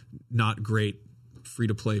very not great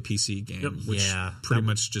free-to-play PC game, which pretty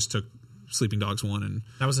much just took Sleeping Dogs 1. And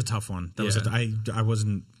that was a tough one. That was I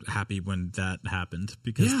wasn't happy when that happened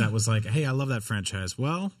because that was like, hey, I love that franchise.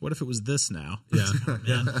 Well, what if it was this now?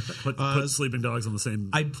 Yeah. Put Sleeping Dogs on the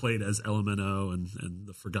same plate as LMNO and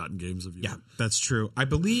the Forgotten Games of Yore. Yeah, that's true. I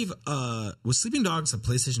believe was Sleeping Dogs a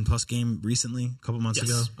PlayStation Plus game recently, a couple months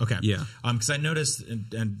ago? Okay. Yeah. Because I noticed,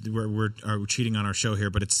 and we're cheating on our show here,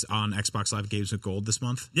 but it's on Xbox Live Games with Gold this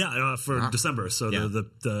month. Yeah, for December. So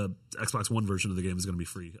the Xbox One version of the game is going to be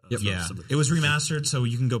free. For December. It was remastered, so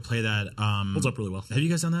you can go play that. Holds up really well. Have you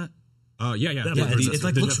guys done that? Yeah. It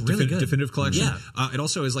like looks really good. Definitive collection. Yeah. It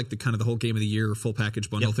also is like the kind of the whole Game of the Year full package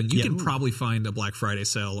bundle thing. You can probably find a Black Friday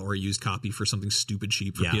sale or a used copy for something stupid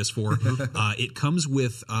cheap for PS4. It comes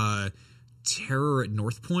with Terror at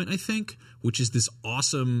North Point, I think, which is this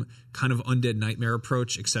awesome kind of undead nightmare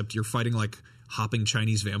approach, except you're fighting like hopping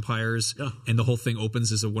Chinese vampires, and the whole thing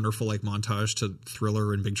opens as a wonderful like montage to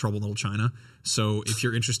Thriller and Big Trouble in Little China. So if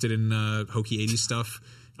you're interested in hokey 80s stuff,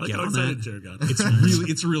 get on that.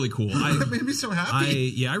 It's really cool. That made me so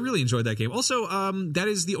happy. I really enjoyed that game. Also, that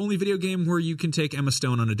is the only video game where you can take Emma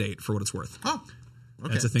Stone on a date for what it's worth. Oh,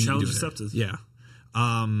 okay. That's a thing. Challenge you can do accepted. Yeah.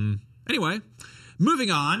 Anyway, moving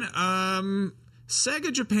on.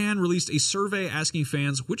 Sega Japan released a survey asking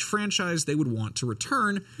fans which franchise they would want to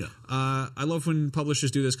return. Yeah. I love when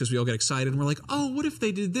publishers do this because we all get excited and we're like, oh, what if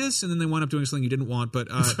they did this? And then they wind up doing something you didn't want. But,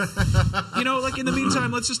 like in the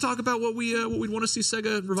meantime, let's just talk about what we'd want to see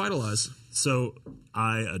Sega revitalize. So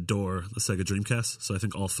I adore the Sega Dreamcast. So I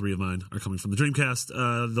think all three of mine are coming from the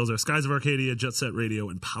Dreamcast. Those are Skies of Arcadia, Jet Set Radio,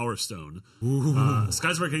 and Power Stone.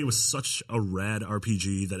 Skies of Arcadia was such a rad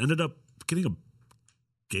RPG that ended up getting a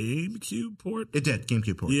GameCube port? It did,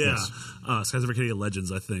 GameCube port. Yeah. Yes. Skies of Arcadia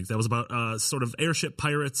Legends, I think. That was about sort of airship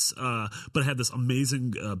pirates, but it had this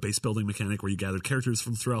amazing base building mechanic where you gathered characters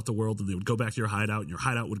from throughout the world and they would go back to your hideout and your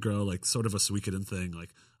hideout would grow, like sort of a Suikoden thing.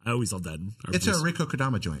 Like, I always loved that. It's a Riko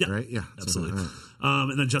Kodama joint, right? Yeah. Absolutely.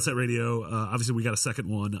 And then Jet Set Radio, obviously we got a second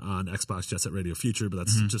one on Xbox, Jet Set Radio Future, but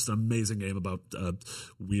that's just an amazing game about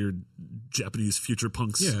weird Japanese future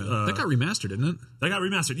punks. Yeah, that got remastered, didn't it? That got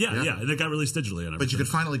remastered, yeah, and it got released digitally. And but you could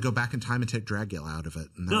finally go back in time and take Dragula out of it.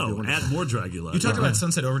 And add more Dragula. You talked about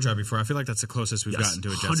Sunset Overdrive before. I feel like that's the closest we've gotten to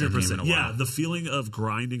a Jet Set game in a while. Yeah, the feeling of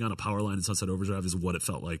grinding on a power line in Sunset Overdrive is what it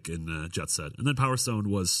felt like in Jet Set. And then Power Stone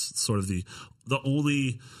was sort of the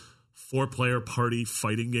only 4-player party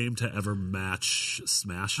fighting game to ever match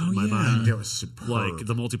Smash in my mind. It was superb. Like,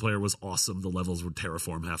 the multiplayer was awesome. The levels would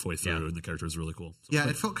terraform halfway through, and the character was really cool. So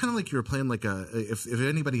it felt kind of like you were playing like if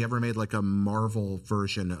anybody ever made like a Marvel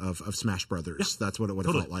version of Smash Brothers, that's what it would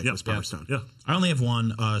have felt like was Power Stone. Yeah. I only have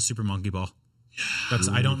one, Super Monkey Ball.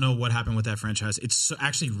 I don't know what happened with that franchise. It's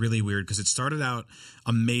actually really weird because it started out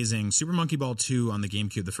amazing. Super Monkey Ball 2 on the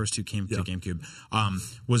GameCube, the first two came to GameCube,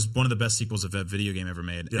 was one of the best sequels of a video game ever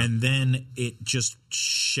made. Yeah. And then it just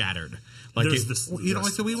shattered. Like you don't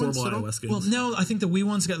like the Wii ones at all? Well, no, I think the Wii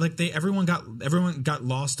ones got like everyone got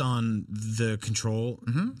lost on the control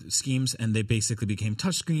schemes, and they basically became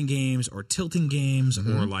touchscreen games or tilting games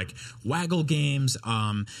or like waggle games.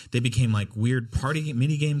 They became like weird party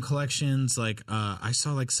mini game collections. Like I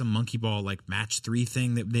saw like some Monkey Ball like Match 3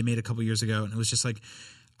 thing that they made a couple years ago, and it was just like.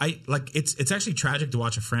 It's actually tragic to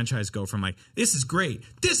watch a franchise go from like, this is great,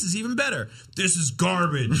 this is even better, this is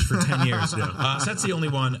garbage for 10 years. So that's the only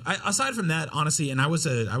one. Aside from that, honestly, and I was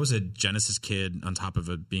a Genesis kid on top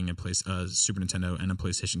of being a Super Nintendo and a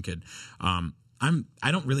PlayStation kid.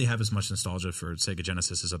 I don't really have as much nostalgia for Sega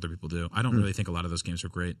Genesis as other people do. I don't really think a lot of those games were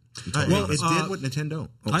great. It did what Nintendo.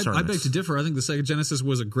 I beg to differ. I think the Sega Genesis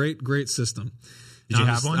was a great system. Did you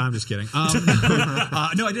have one? I'm just kidding. No,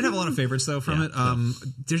 I did have a lot of favorites though from it.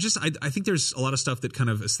 There's just I think there's a lot of stuff that kind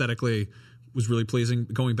of aesthetically was really pleasing.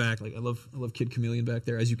 Going back, like I love Kid Chameleon back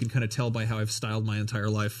there, as you can kind of tell by how I've styled my entire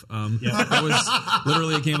life. That was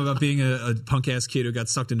literally a game about being a punk ass kid who got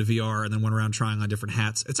sucked into VR and then went around trying on different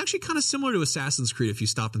hats. It's actually kind of similar to Assassin's Creed if you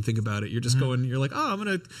stop and think about it. You're just you're like, oh, I'm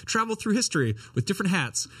going to travel through history with different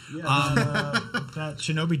hats. Yeah, that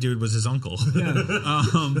Shinobi dude was his uncle.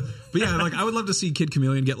 But yeah, like I would love to see Kid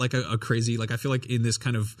Chameleon get like a crazy, like I feel like in this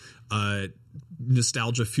kind of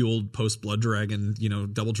nostalgia fueled post Blood Dragon,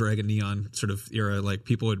 Double Dragon Neon sort of era, like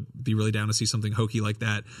people would be really down to see something hokey like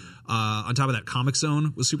that. On top of that, Comic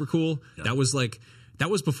Zone was super cool. That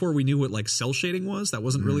was before we knew what like cell shading was. That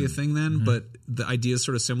wasn't really a thing then, but the idea is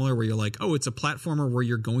sort of similar where you're like, oh, it's a platformer where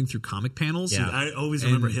you're going through comic panels. Yeah, I always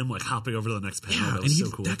remember him like hopping over to the next panel. Yeah, that was so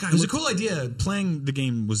cool. That guy it was a cool idea. Playing the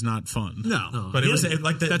game was not fun. No. But it was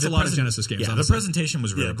like that's a lot of Genesis games. Yeah, the presentation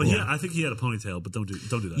was really but cool. I think he had a ponytail, but don't do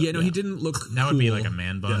that. Yeah, no, he didn't look That cool. would be like a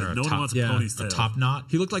man bun or a no top, one wants a ponytail. a top knot.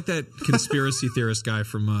 He looked like that conspiracy theorist guy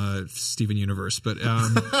from Steven Universe, but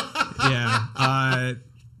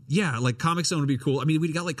Yeah, like Comic Zone would be cool. I mean,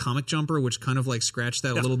 we got like Comic Jumper, which kind of like scratched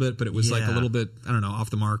that a little bit, but it was like a little bit, I don't know, off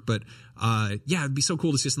the mark. But it'd be so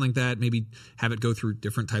cool to see something like that. Maybe have it go through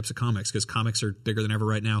different types of comics because comics are bigger than ever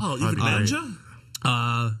right now. Oh, even Manja?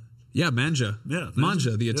 Manja. Yeah,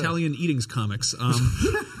 Manja, the Italian eatings comics.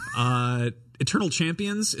 Eternal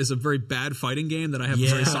Champions is a very bad fighting game that I have a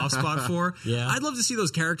very soft spot for. I'd love to see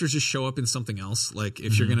those characters just show up in something else. Like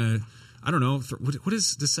if you're going to... I don't know.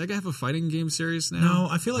 Does Sega have a fighting game series now? No,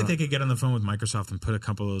 I feel like they could get on the phone with Microsoft and put a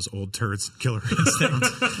couple of those old turds in Killer Instinct.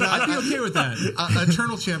 I'd be okay with that.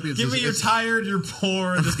 Eternal Champions. Give me you're tired, you're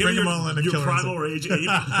poor, and just bring them all in a Your Killer Primal Instinct. Rage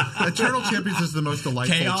 8. Eternal Champions is the most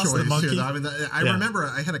delightful Chaos, choice. the monkey. I mean, I remember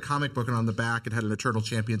I had a comic book and on the back it had an Eternal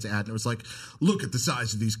Champions ad and it was like, look at the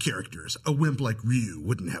size of these characters. A wimp like Ryu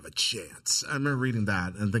wouldn't have a chance. I remember reading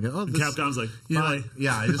that and thinking, oh, this, Capcom's like, bye.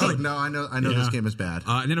 Yeah, it's like, no, I know this game is bad.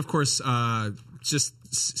 And then, of course, just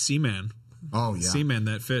Seaman. Oh, yeah. Seaman,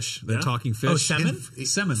 that fish, that talking fish. Oh,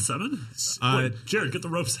 Semen? Seven? Wait, Jared, get the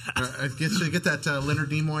ropes out. Get that Leonard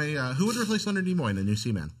Nimoy. Who would replace Leonard Nimoy in a new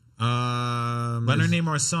Seaman? Leonard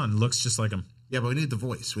Nimoy's son looks just like him. Yeah, but we need the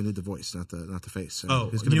voice. We need the voice, not the face. So Oh,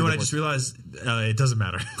 you know what? I just realized it doesn't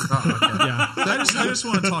matter. I just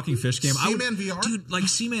want a talking fish game. Seaman VR? Dude, like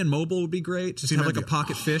Seaman Mobile would be great. Just Seaman have like a VR.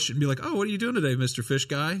 pocket fish and be like, oh, what are you doing today, Mr. Fish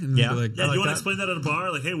Guy? And Yeah. be like, Yeah, I you like want to that. explain that at a bar?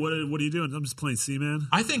 Like, hey, what are you doing? I'm just playing Seaman.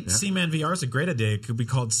 I think Seaman VR is a great idea. It could be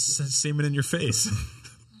called Seaman in Your Face.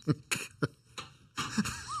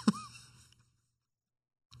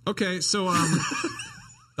 Okay, so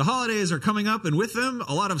the holidays are coming up, and with them,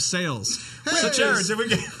 a lot of sales. So, Jared, did we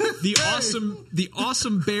get... The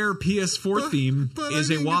awesome Bear PS4 theme is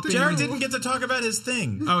a whopping. Jared didn't get to talk about his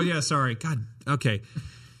thing. Oh yeah, sorry. God. Okay.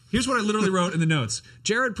 Here's what I literally wrote in the notes.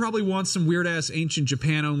 Jared probably wants some weird ass ancient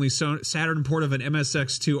Japan only Saturn port of an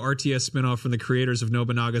MSX2 RTS spinoff from the creators of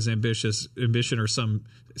Nobunaga's Ambition or some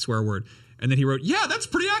swear word. And then he wrote, "Yeah, that's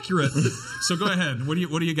pretty accurate." So go ahead. What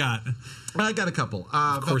do you got? I got a couple.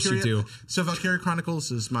 Of course you do. So Valkyria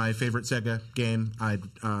Chronicles is my favorite Sega game.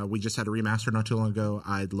 We just had a remaster not too long ago.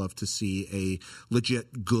 I'd love to see a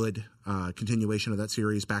legit good continuation of that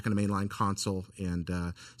series back in a mainline console and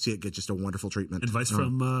see it get just a wonderful treatment. Advice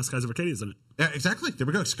from Skies of Arcadia, isn't it? Yeah, exactly. There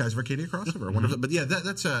we go. Skies of Arcadia crossover. Wonderful. But yeah,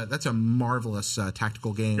 that's a marvelous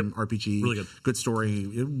tactical game, RPG. Really good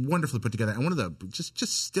story, wonderfully put together, and one of the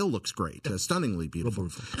just still looks great, stunningly beautiful.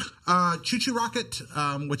 Choo Choo Rocket,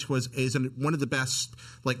 which is one of the best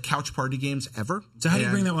like couch party games ever. So how do you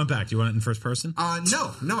bring that one back? Do you want it in first person?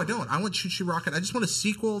 No, I don't. I want Choo Choo Rocket. I just want a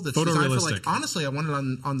sequel that's designed for like. Honestly, I want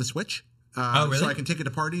it on the Switch. Really? So I can take it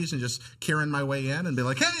to parties and just Karen my way in and be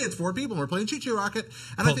like, hey, it's 4 people and we're playing Choo Choo Rocket.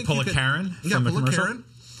 And I think pull a Karen. Yeah, from the pull a commercial? Karen.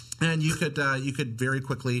 And you could very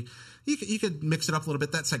quickly. You could mix it up a little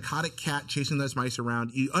bit. That psychotic cat chasing those mice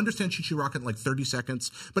around. You understand Choo Choo Rocket in like 30 seconds,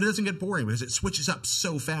 but it doesn't get boring because it switches up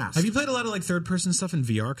so fast. Have you played a lot of like third-person stuff in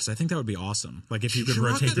VR? Because I think that would be awesome. Like if you could Choo-Choo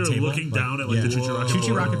rotate Rocket? the table, Looking down at like the Choo Choo Rocket. Choo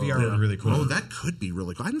Choo Rocket VR would be really cool. Oh, that could be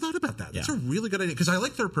really cool. I hadn't thought about that. That's a really good idea because I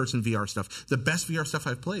like third-person VR stuff. The best VR stuff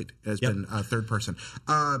I've played has been third-person.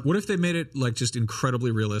 What if they made it like just incredibly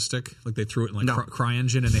realistic? Like they threw it in like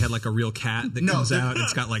CryEngine and they had like a real cat that comes out and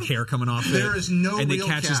it's got like hair coming off it. There is no and real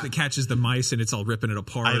cat. It catches the mice and it's all ripping it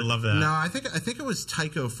apart. I love that. No, I think it was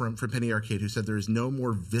Tycho from Penny Arcade who said there is no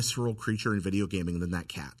more visceral creature in video gaming than that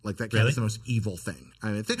cat. Like that cat is the most evil thing.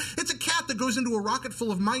 I mean, it's a cat that goes into a rocket full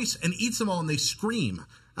of mice and eats them all, and they scream.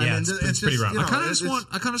 It's pretty rough. I kind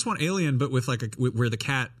of just want Alien, but with like where the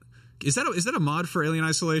cat. Is that a mod for Alien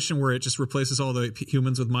Isolation where it just replaces all the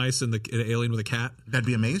humans with mice and the alien with a cat? That'd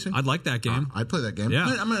be amazing. I'd like that game. I'd play that game. Yeah.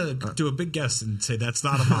 I'm going to do a big guess and say that's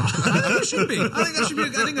not a mod. I think it should be. I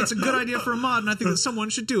think that's a good idea for a mod, and I think that someone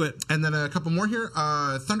should do it. And then a couple more here.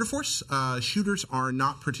 Thunder Force. Shooters are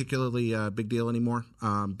not particularly a big deal anymore.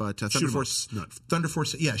 But Thunder Force,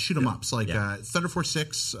 shoot 'em ups. Like Thunder Force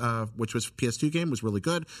 6, which was a PS2 game, was really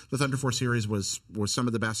good. The Thunder Force series was some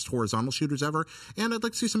of the best horizontal shooters ever. And I'd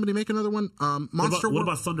like to see somebody make another one. Monster World. What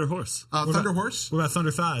about Thunder Horse? Thunder Horse. What about Thunder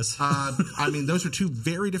Thighs? I mean, those are two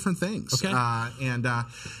very different things. Okay.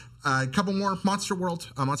 A couple more. Monster World.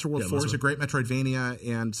 Monster World 4 is a great Metroidvania,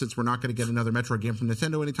 and since we're not going to get another Metroid game from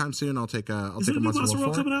Nintendo anytime soon, I'll take a Monster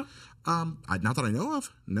World 4. Coming out? Not that I know of.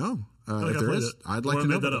 No. If there is, I'd like to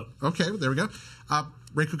know. That up. Okay, there we go.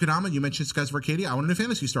 Reiko Kodama, you mentioned Skies of Arcadia. I want a new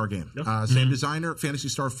Phantasy Star game. Same designer, Phantasy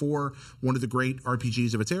Star 4, one of the great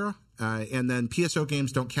RPGs of its era. And then PSO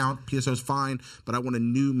games don't count. PSO's fine, but I want a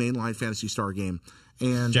new mainline Phantasy Star game.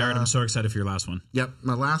 And Jared, I'm so excited for your last one. Yep,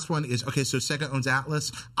 my last one is so Sega owns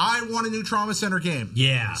Atlas. I want a new Trauma Center game.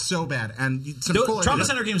 Yeah, so bad. And some cool Trauma ideas.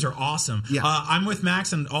 Center games are awesome. Yeah. I'm with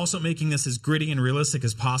Max and also making this as gritty and realistic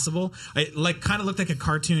as possible. It kind of looked like a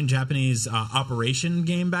cartoon Japanese Operation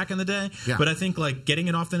game back in the day. Yeah. But I think getting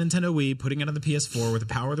it off the Nintendo Wii, putting it on the PS4 with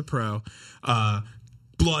the power of the Pro.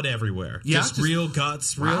 Blood everywhere. Yeah, just real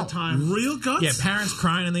guts, real time. Real guts? Yeah, parents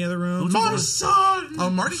crying in the other room. My son!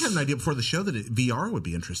 Marty had an idea before the show that VR would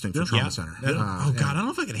be interesting for Trauma Center. God, I don't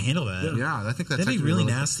know if I can handle that. Yeah, I think that'd be really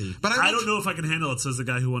nasty. But I don't know if I can handle it, says the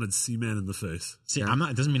guy who wanted Seaman in the face. See, I'm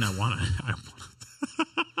not. It doesn't mean I want to.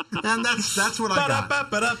 And that's what I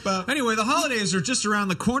got. Anyway, the holidays are just around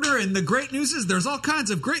the corner, and the great news is there's all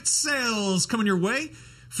kinds of great sales coming your way.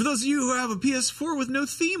 For those of you who have a PS4 with no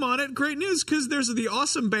theme on it, great news, because there's the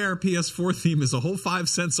Awesome Bear PS4 theme is a whole 5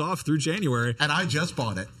 cents off through January. And I just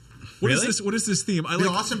bought it. What is this? What is this theme? The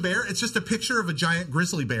Awesome Bear. It's just a picture of a giant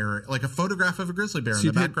grizzly bear, like a photograph of a grizzly bear in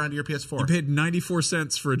the background of your PS4. You paid 94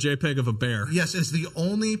 cents for a JPEG of a bear. Yes, it's the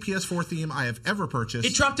only PS4 theme I have ever purchased.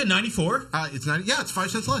 It dropped to 94. It's 90. Yeah, it's 5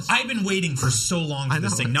 cents less. I've been waiting for so long for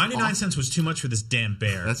this thing. 99 cents was too much for this damn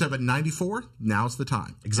bear. That's it. But 94. Now's the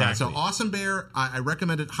time. Exactly. So Awesome Bear. I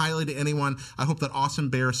recommend it highly to anyone. I hope that Awesome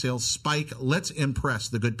Bear sales spike. Let's impress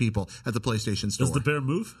the good people at the PlayStation Store. Does the bear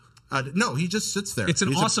move? No, he just sits there. It's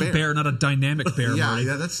an awesome bear, not a dynamic bear.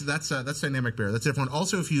 Yeah, that's dynamic bear. That's a different one.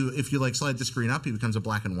 Also, if you slide the screen up, he becomes a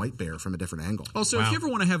black and white bear from a different angle. Also, if you ever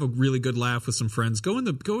want to have a really good laugh with some friends, go in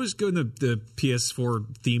the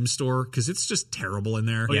PS4 theme store, because it's just terrible in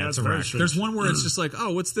there. Oh, yeah, it's a wreck. There's one where it's just like,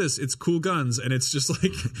 oh, what's this? It's cool guns, and it's just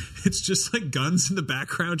like guns in the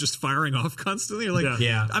background just firing off constantly. You're like,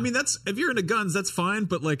 yeah. I mean, if you're into guns, that's fine,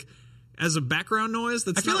 but like, as a background noise,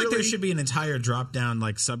 that's I feel not like really... there should be an entire drop down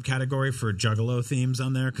subcategory for Juggalo themes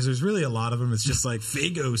on there, because there's really a lot of them. It's just like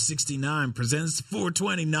Fago 69 presents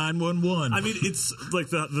 420 911. I mean, it's like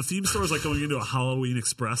the theme store is like going into a Halloween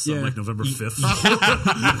Express on November 5th.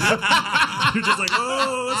 You're just like,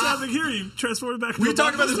 oh, what's happening here? You transformed back. We've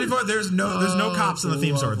talked about this before. There's no cops in the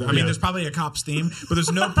theme store. I mean, there's probably a cops theme, but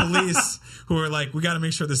there's no police who are like, we got to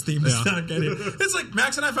make sure this theme is not getting. It's like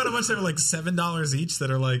Max and I found a bunch that were like $7 each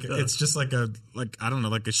that are like it's just like a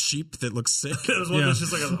sheep that looks sick. There's one that's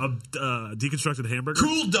just like a deconstructed hamburger.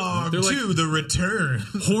 Cool Dog 2: The Return.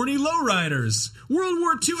 Horny lowriders. World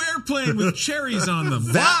War II airplane with cherries on them.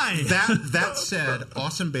 Why? That said,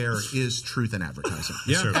 Awesome Bear is truth in advertising.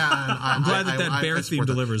 Yeah. And I'm glad that bear theme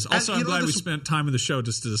delivers. Also, I'm glad we this- spent time in the show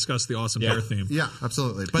just to discuss the Awesome Bear theme. Yeah,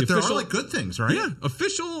 absolutely. But there are like good things, right? Yeah.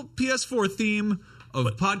 Official PS4 theme of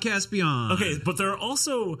Podcast Beyond. Okay, but there are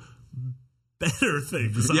also better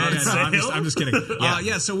things. No, sale. I'm just kidding.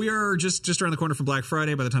 So we are just around the corner from Black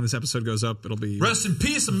Friday. By the time this episode goes up, it'll be Rest in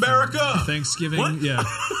peace, America. Thanksgiving. What? Yeah.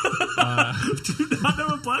 Do you not know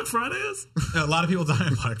what Black Friday is? A lot of people die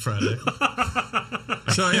on Black Friday.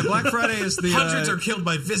 So Black Friday is the Hundreds are killed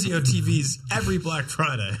by Vizio TVs every Black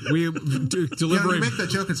Friday. We deliver. You make that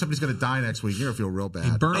joke and somebody's going to die next week. You're going to feel real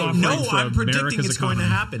bad. burn No, offering for I'm predicting America's it's going to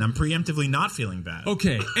economy. happen. I'm preemptively not feeling bad.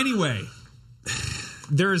 Okay. Anyway,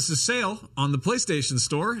 there is a sale on the PlayStation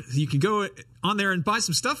Store. You can go on there and buy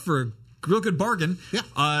some stuff for a real good bargain. Yeah.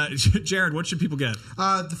 Jared, what should people get?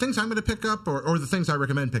 The things I'm going to pick up, or the things I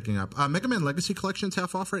recommend picking up, Mega Man Legacy Collection's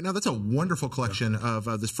half off right now. That's a wonderful collection of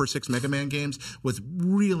the first 6 Mega Man games with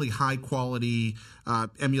really high quality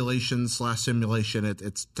emulation / simulation.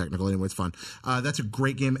 It's technical anyway. It's fun. That's a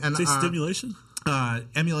great game. And Say stimulation?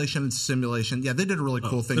 Emulation and simulation. Yeah, they did a really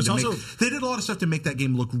cool thing. They did a lot of stuff to make that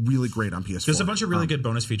game look really great on PS4. There's a bunch of really good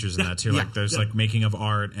bonus features in that too. Like there's like making of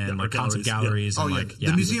art and like concept galleries. Oh, and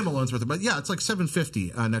the museum alone's worth it. But yeah, it's like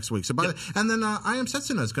 $7.50 next week. So and then I Am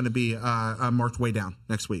Setsuna is going to be marked way down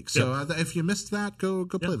next week. So if you missed that, go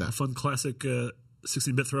play that. A fun classic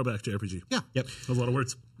 16-bit throwback to RPG. Yeah. Yep. A lot of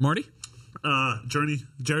words. Marty? Journey.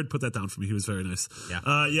 Jared put that down for me. He was very nice.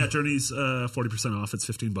 Yeah. Journey's 40% off. It's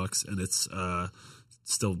 $15, and it's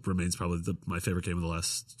still remains probably my favorite game of the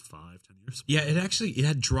last 5-10 years. Yeah, it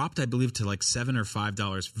had dropped, I believe, to like $7 or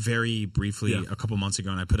 $5 very briefly a couple months ago,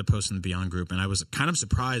 and I put a post in the Beyond group, and I was kind of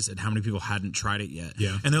surprised at how many people hadn't tried it yet.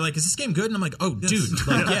 Yeah. And they're like, "Is this game good?" And I'm like, "Oh, dude,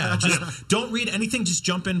 like, just don't read anything, just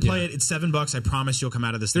jump in, play it. It's $7. I promise you'll come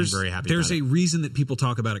out of this thing very happy." There's about a reason that people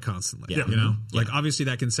talk about it constantly. Yeah. You know, like obviously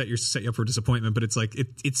that can set you up for disappointment, but it's like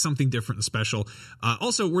it's something different and special.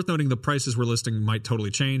 Also worth noting, the prices we're listing might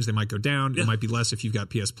totally change. They might go down. It might be less if you've got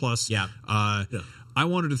PS Plus. Yeah. I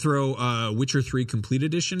wanted to throw Witcher 3 Complete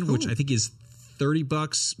Edition, which I think is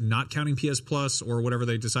 $30, not counting PS Plus or whatever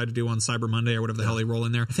they decide to do on Cyber Monday or whatever the hell they roll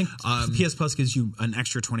in there. I think PS Plus gives you an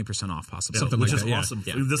extra 20% off, possibly. Something which like is that. awesome.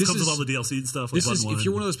 Yeah. This comes with all the DLC and stuff. This is if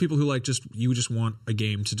you're one of those people who like you just want a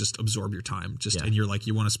game to just absorb your time, and you're like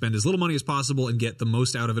you want to spend as little money as possible and get the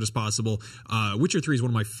most out of it as possible. Witcher 3 is one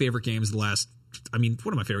of my favorite games. One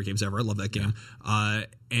of my favorite games ever. I love that game.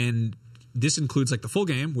 And this includes like the full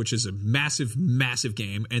game, which is a massive, massive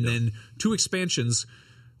game, and then 2 expansions.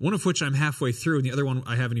 One of which I'm halfway through, and the other one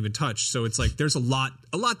I haven't even touched. So it's like there's a lot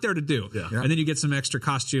there to do. Yeah. And then you get some extra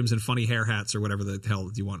costumes and funny hair hats or whatever the hell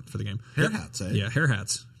you want for the game. Hair hats, eh? Yeah, hair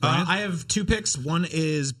hats. I have 2 picks. One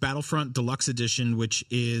is Battlefront Deluxe Edition, which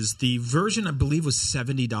is the version I believe was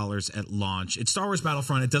 $70 at launch. It's Star Wars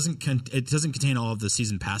Battlefront. It doesn't contain all of the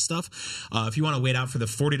season pass stuff. If you want to wait out for the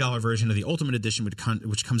 $40 version of the Ultimate Edition,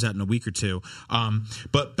 which comes out in a week or two.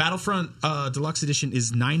 But Battlefront Deluxe Edition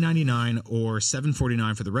is $9.99 or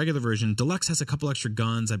 $7.49 for the regular version. Deluxe has a couple extra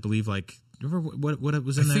guns, I believe. Like remember what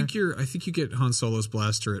was in there? I think you get Han Solo's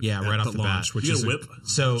blaster right off the launch, bat. which You is get a whip.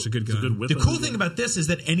 So it's a good gun. It's a good whip. The cool thing about this is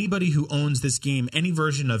that anybody who owns this game, any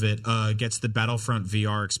version of it, gets the Battlefront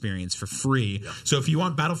VR experience for free. Yeah. So if you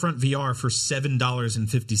want Battlefront VR for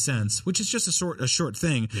 $7.50, which is just a short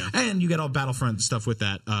thing, and you get all Battlefront stuff with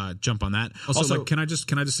that, jump on that. Also, like, can I just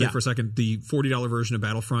say for a second, the $40 version of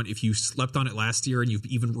Battlefront, if you slept on it last year and you've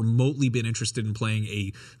even remotely been interested in playing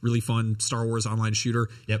a really fun Star Wars online shooter,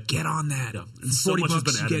 get on that. Yeah. So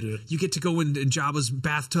 $40 you get to go in Jabba's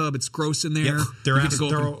bathtub. It's gross in there.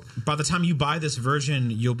 By the time you buy this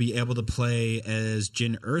version, you'll be able to play as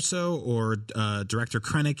Jyn Erso or Director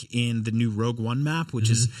Krennic in the new Rogue One map, which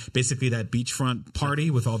is basically that beachfront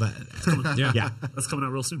party with all that. That's coming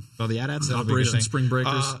out real soon. All the ads. Operation Spring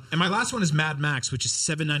Breakers. And my last one is Mad Max, which is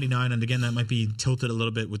 $7.99, and again that might be tilted a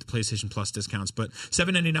little bit with the PlayStation Plus discounts, but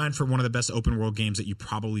 $7.99 for one of the best open world games that you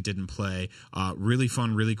probably didn't play. Really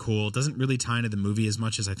fun, really cool. Doesn't really tie into the movie as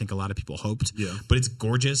much as I think a lot of people hoped. Yeah, but it's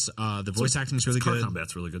gorgeous. The voice acting is really good. Car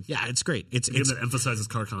combat's really good. Yeah, it's great. It's a game that emphasizes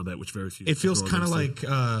car combat, which very few. It feels kind of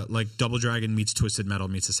like Double Dragon meets Twisted Metal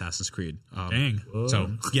meets Assassin's Creed. Dang. Whoa.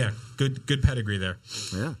 So yeah, good pedigree there.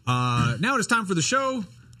 Yeah. Now it is time for the show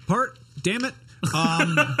part. Damn it.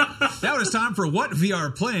 Now it is time for What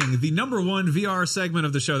VR Playing, the number one VR segment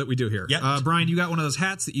of the show that we do here. Yep. Brian, you got one of those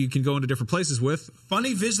hats that you can go into different places with.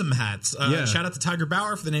 Funny Vism hats. Shout out to Tiger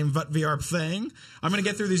Bauer for the name What VR Playing. I'm going to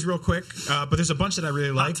get through these real quick, but there's a bunch that I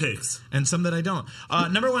really like. Hot takes. And some that I don't.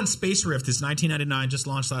 Number one, Space Rift is $19.99, just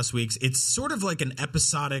launched last week. It's sort of like an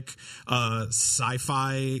episodic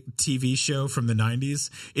sci-fi TV show from the 90s.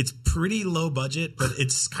 It's pretty low budget, but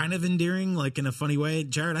it's kind of endearing, like in a funny way.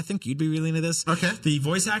 Jared, I think you'd be really into this. Okay. The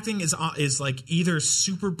voice acting is like either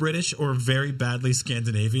super British or very badly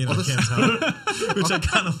Scandinavian. I can't tell, which I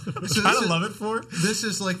kind of love it for. This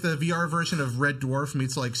is like the VR version of Red Dwarf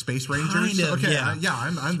meets like Space Rangers. Kind of, okay, yeah.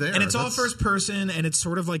 I'm there. And it's all first person, and it's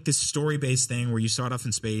sort of like this story based thing where you start off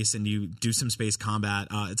in space and you do some space combat.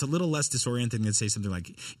 It's a little less disorienting than say something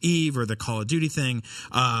like Eve or the Call of Duty thing.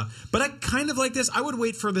 But I kind of like this. I would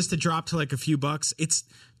wait for this to drop to like a few bucks. It's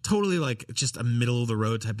totally like just a middle of the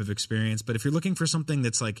road type of experience. But if you're looking for something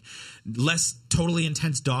that's like less totally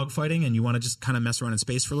intense dogfighting and you want to just kind of mess around in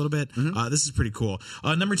space for a little bit, this is pretty cool.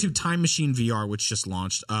 Number two, Time Machine VR, which just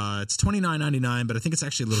launched. It's $29.99, but I think it's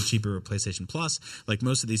actually a little cheaper with PlayStation Plus, like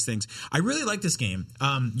most of these things. I really like this game.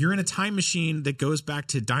 You're in a time machine that goes back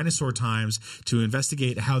to dinosaur times to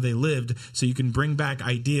investigate how they lived, so you can bring back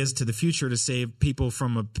ideas to the future to save people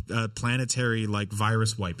from a planetary like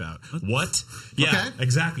virus wipeout. What? Yeah, okay.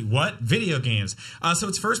 Exactly. What? Video games. So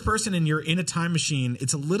it's first person and you're in a time machine.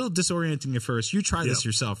 It's a little disorienting at first. You tried this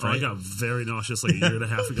yourself, right? I got very nauseous like a year and a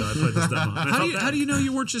half ago. I played this demo. How do you know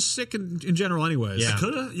you weren't just sick in general anyways? Yeah.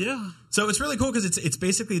 Coulda, yeah. So it's really cool because it's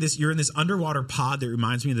basically this. You're in this underwater pod that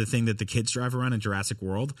reminds me of the thing that the kids drive around in Jurassic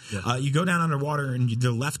World. Yeah. You go down underwater and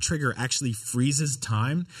the left trigger actually freezes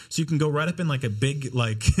time, so you can go right up in like a big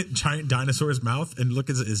like giant dinosaur's mouth and look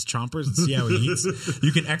at his chompers and see how he eats.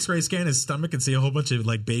 You can X-ray scan his stomach and see a whole bunch of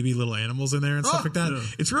like baby little animals in there and stuff like that. Yeah.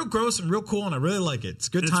 It's real gross and real cool, and I really like it. It's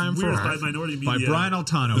a good time for by Minority Media, by Brian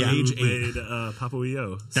Altano, age 8. Made Papo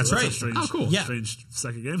EO. So that's right. Strange, strange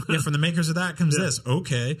second game. Yeah, from the makers of that comes this.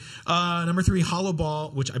 Okay. Number 3, Hollow Ball,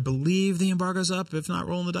 which I believe the embargo's up. If not,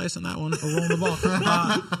 rolling the dice on that one or rolling the ball.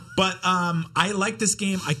 But I like this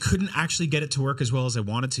game. I couldn't actually get it to work as well as I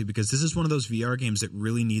wanted to because this is one of those VR games that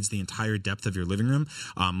really needs the entire depth of your living room,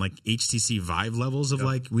 like HTC Vive levels of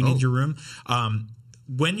like we need your room.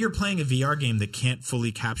 when you're playing a VR game that can't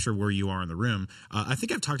fully capture where you are in the room, I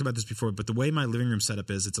think I've talked about this before, but the way my living room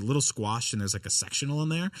setup is, it's a little squashed and there's like a sectional in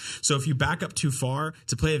there. So if you back up too far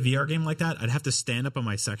to play a VR game like that, I'd have to stand up on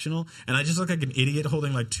my sectional, and I just look like an idiot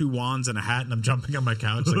holding like 2 wands and a hat, and I'm jumping on my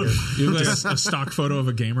couch. Like you look like a stock photo of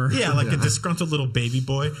a gamer. Yeah, like a disgruntled little baby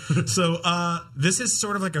boy. So this is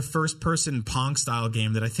sort of like a first-person Pong style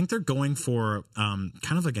game that I think they're going for kind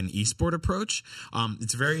of like an esport approach.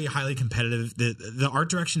 It's very highly competitive. The art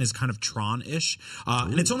direction is kind of Tron-ish,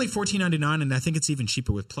 and it's only $14.99, and I think it's even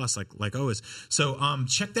cheaper with Plus, like always. So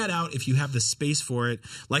check that out if you have the space for it.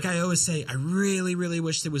 Like I always say, I really, really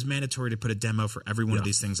wish it was mandatory to put a demo for every one of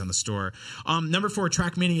these things on the store. Number 4,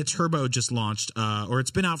 Trackmania Turbo just launched, or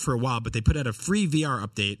it's been out for a while, but they put out a free VR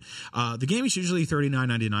update. The game is usually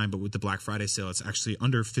 $39.99, but with the Black Friday sale, it's actually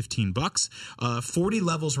under $15. 40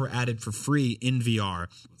 levels were added for free in VR.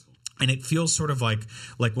 And it feels sort of like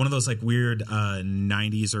one of those like weird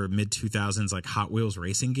 90s or mid 2000s like Hot Wheels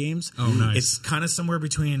racing games. Oh, nice. It's kind of somewhere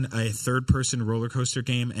between a third person roller coaster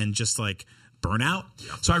game and just like Burnout.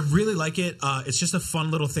 Yeah. So I really like it. It's just a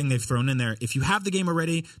fun little thing they've thrown in there. If you have the game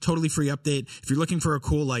already, totally free update. If you're looking for a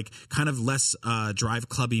cool, like kind of less drive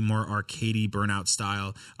clubby, more arcadey Burnout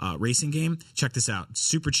style racing game, check this out. It's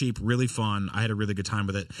super cheap, really fun. I had a really good time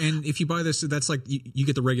with it. And if you buy this, that's like you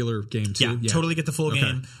get the regular game too. Yeah, totally get the full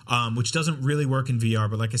game, which doesn't really work in VR.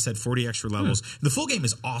 But like I said, 40 extra levels. The full game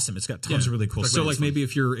is awesome. It's got tons of really cool stuff. So like maybe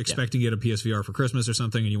if you're expecting to get a PSVR for Christmas or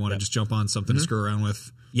something and you want to just jump on something to screw around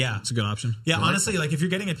with, it's a good option. Yeah, honestly, like if you're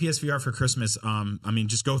getting a PSVR for Christmas, I mean,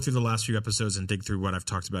 just go through the last few episodes and dig through what I've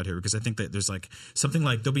talked about here, because I think that there's like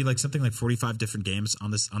there'll be like something like 45 different games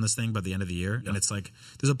on this thing by the end of the year, and it's like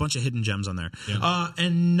there's a bunch of hidden gems on there. Yeah.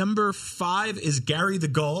 And number 5 is Gary the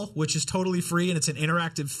Gull, which is totally free, and it's an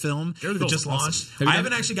interactive film that just launched. I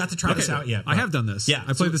haven't actually got to try this out yet. I have done this. Yeah,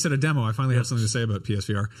 I played this at a demo. I finally have something to say about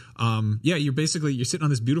PSVR. You're sitting on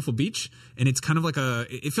this beautiful beach, and it's kind of like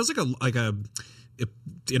it feels like a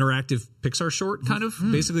interactive Pixar short kind of.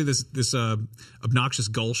 Basically this obnoxious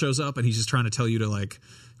gull shows up and he's just trying to tell you to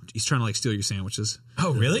he's trying to steal your sandwiches.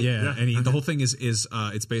 Oh, really? Yeah. And the whole thing is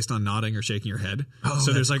it's based on nodding or shaking your head.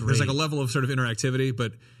 So there's like a level of sort of interactivity,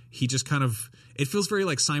 but he just kind of, it feels very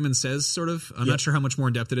like Simon Says sort of. I'm not sure how much more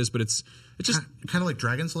in depth it is, but it's just kind of like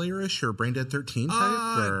Dragon's Lair-ish or Brain Dead 13 type.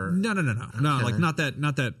 No, Okay. like not that in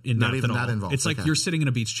Not depth even at all. that involved. It's like you're sitting in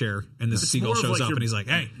a beach chair and this seagull shows up and he's like,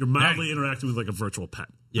 "Hey, you're mildly interacting with like a virtual pet."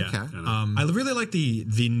 Yeah. Okay. I really like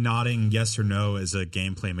the nodding yes or no as a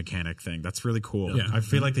gameplay mechanic thing. That's really cool. Yeah. I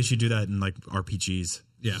feel like they should do that in like RPGs.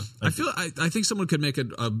 Yeah, I think someone could make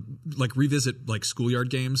revisit like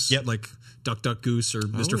schoolyard games, like Duck Duck Goose or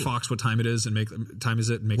Mr. Fox. What time it is and make time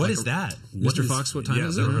is it? And make what is that? Mr. Fox? What time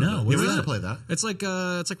is it? No, we used to play that. It's like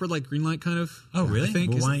red light, green light kind of. Oh, really? I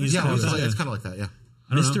think. Well, why don't you it's kind of like that. Yeah.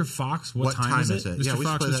 Mr. Fox, what time is it?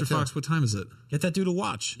 Mr. Fox, what time is it? Get that dude to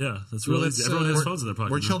watch. Yeah, that's really. Everyone has phones in their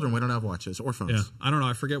pocket. We're children. We don't have watches or phones. Yeah, I don't know.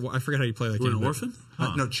 I forget how you play that game. We're an orphan?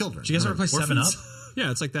 No, children. Did you guys ever play 7-Up? Yeah,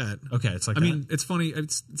 it's like that. Okay, it's like I mean, it's funny.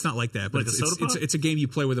 It's not like that, but like it's a game you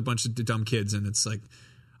play with a bunch of dumb kids, and it's like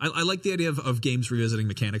I like the idea of games revisiting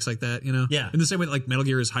mechanics like that. You know, Yeah. In the same way, like Metal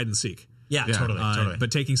Gear is hide and seek. Yeah, totally. But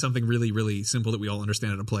taking something really, really simple that we all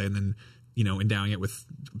understand how to play, and then endowing it with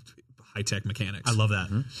high tech mechanics. I love that.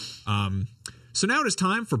 So now it is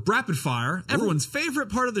time for Rapid Fire, everyone's favorite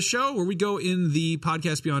part of the show, where we go in the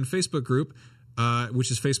Podcast Beyond Facebook group,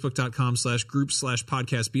 which is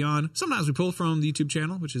facebook.com/group/Podcast Beyond. Sometimes we pull from the YouTube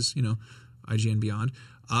channel, which is, IGN Beyond.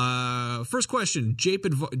 First question,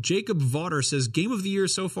 Jacob Vauder says, game of the year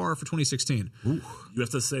so far for 2016. Ooh. You have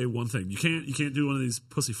to say one thing. You can't do one of these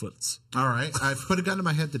pussyfoots. All right. I've put a gun to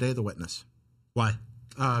my head today, The Witness. Why?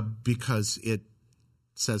 Because it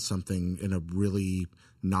says something in a really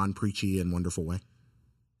non-preachy and wonderful way.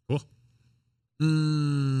 Cool.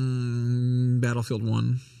 Battlefield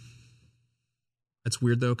 1. That's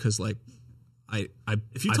weird though, because if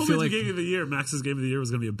you told me the game of the year, Max's game of the year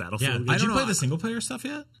was going to be a Battlefield. Did you play the single player stuff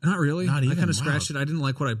yet? Not really. Not even. I kind of scratched it. I didn't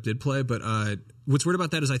like what I did play, but what's weird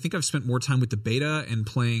about that is I think I've spent more time with the beta and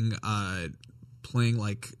playing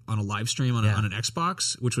like on a live stream on an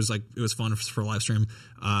Xbox, which was like it was fun for a live stream.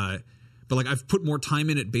 But like I've put more time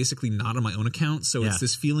in it, basically not on my own account. So it's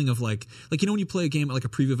this feeling of like when you play a game like a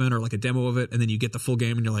preview event or like a demo of it, and then you get the full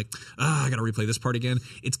game and you're like, I got to replay this part again.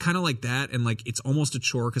 It's kind of like that, and like it's almost a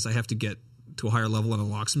chore because I have to get to a higher level and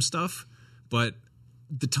unlock some stuff. But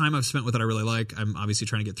the time I've spent with it, I really like. I'm obviously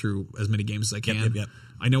trying to get through as many games as I can. Yep.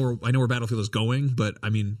 I know where Battlefield is going, but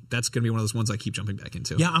I mean that's going to be one of those ones I keep jumping back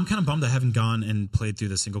into. Yeah, I'm kind of bummed I haven't gone and played through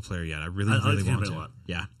the single player yet. I really want to. A lot.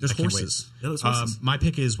 Yeah, There's I can't horses. wait. Yeah, there's horses. My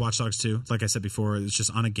pick is Watch Dogs 2. Like I said before, it's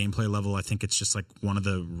just on a gameplay level. I think it's just like one of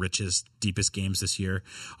the richest, deepest games this year.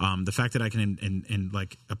 The fact that I can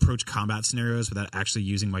like approach combat scenarios without actually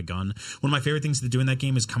using my gun. One of my favorite things to do in that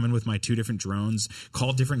game is come in with my 2 different drones,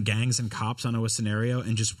 call different gangs and cops onto a scenario,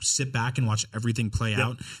 and just sit back and watch everything play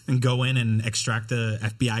out, and go in and extract the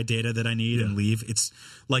FBI data that I need and leave. It's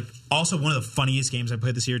like also one of the funniest games I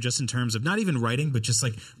played this year, just in terms of not even writing, but just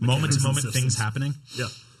like moment to moment things happening. Yeah.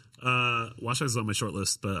 Watch Dogs is on my short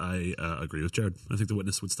list, but I agree with Jared. I think The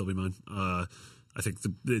Witness would still be mine. I think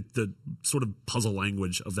the sort of puzzle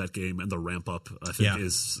language of that game and the ramp up, I think,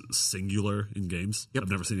 is singular in games. I've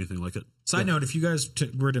never seen anything like it. Side note, if you guys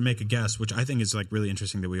were to make a guess, which I think is like really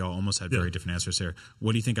interesting that we all almost had very different answers here,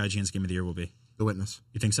 what do you think IGN's Game of the Year will be? The Witness.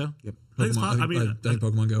 You think so? Yep. I think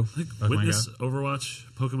Pokemon Go. I think Witness, Overwatch,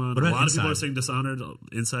 Pokemon. What about a lot Inside? of people are saying Dishonored.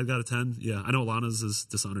 Inside got a 10. Yeah, I know Lana's is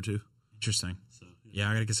Dishonored too. Interesting. Yeah,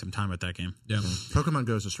 I got to get some time with that game. Yeah. Pokemon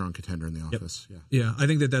Go is a strong contender in the office. Yeah, I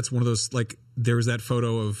think that's one of those, like, there was that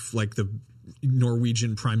photo of, like, the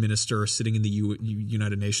Norwegian prime minister sitting in the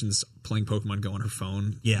United Nations playing Pokemon Go on her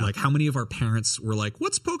phone. Yeah. Like, how many of our parents were like,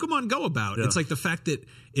 what's Pokemon Go about? Yeah. It's like the fact that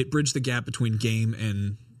it bridged the gap between game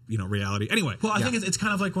and, reality. Anyway. Well, I think it's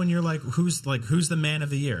kind of like when you're like, who's the man of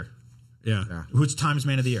the year? Yeah. Who's Times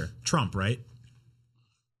Man of the Year? Trump, right?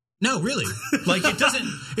 No, really. Like it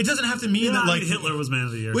doesn't have to mean that like Hitler was man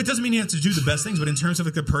of the year. Well, it doesn't mean you have to do the best things, but in terms of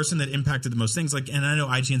like the person that impacted the most things, like, and I know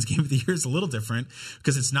IGN's Game of the Year is a little different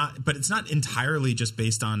because it's not entirely just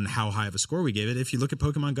based on how high of a score we gave it. If you look at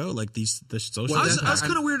Pokemon Go, like the social. Well, I was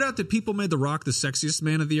kind of weirded out that people made The Rock the sexiest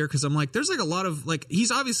man of the year because I'm like, there's like a lot of like,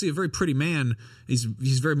 he's obviously a very pretty man. He's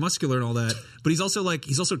very muscular and all that, but he's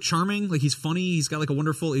also charming. Like he's funny. He's got like a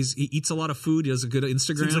wonderful. He eats a lot of food. He has a good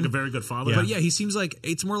Instagram. Seems like a very good father. But yeah, he seems like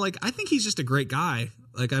it's more like I think he's just a great guy.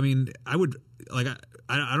 Like I mean, I would like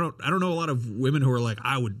I don't know a lot of women who are like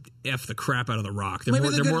I would F the crap out of The Rock.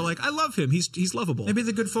 They're more like I love him. He's lovable. Maybe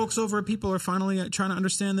the good folks over at People are finally trying to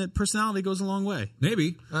understand that personality goes a long way.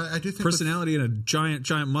 Maybe I do think personality and a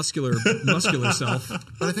giant muscular self.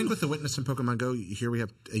 But I think with The Witness and Pokemon Go, here we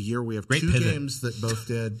have Great two pivot. games that both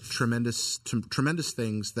did tremendous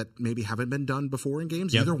things that maybe haven't been done before in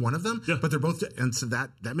games. Yep. Either one of them, but they're both, and so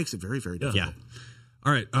that makes it very, very difficult. Yeah.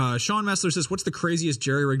 All right, Sean Messler says, what's the craziest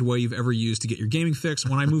jerry-rigged way you've ever used to get your gaming fix?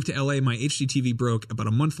 When I moved to LA, my HD TV broke about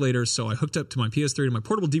a month later, so I hooked up to my PS3 to my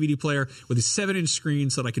portable DVD player with a 7-inch screen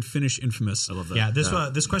so that I could finish Infamous. I love that. Yeah,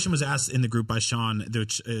 this question was asked in the group by Sean,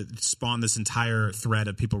 which spawned this entire thread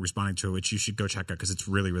of people responding to it, which you should go check out because it's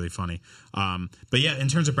really, really funny. But yeah, in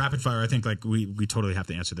terms of rapid fire, I think like we totally have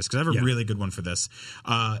to answer this because I have a really good one for this.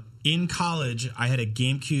 In college, I had a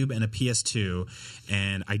GameCube and a PS2,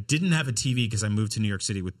 and I didn't have a TV because I moved to New York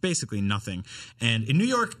City with basically nothing. And in New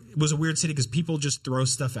York, it was a weird city because people just throw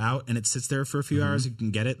stuff out and it sits there for a few hours. You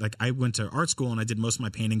can get it. Like I went to art school and I did most of my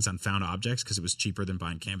paintings on found objects because it was cheaper than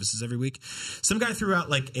buying canvases every week. Some guy threw out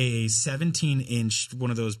like a 17-inch,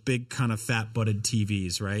 one of those big kind of fat-butted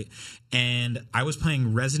TVs, right? And I was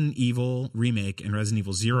playing Resident Evil Remake and Resident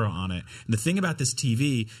Evil 0 on it. And the thing about this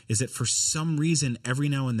TV is that for some reason, every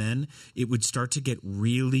now and then, it would start to get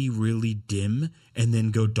really, really dim and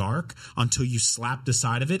then go dark until you slapped the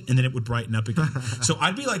side of it and then it would brighten up again. So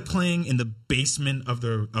I'd be like playing in the basement of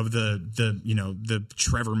the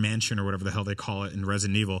Trevor Mansion or whatever the hell they call it in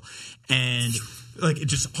Resident Evil, and like it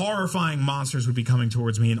just horrifying monsters would be coming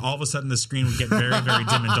towards me, and all of a sudden the screen would get very, very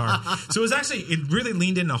dim and dark. So it really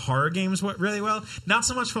leaned into horror games really well. Not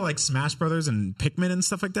so much for like Smash Brothers and Pikmin and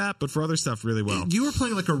stuff like that, but for other stuff really well. You were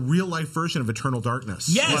playing like a real life version of Eternal Darkness.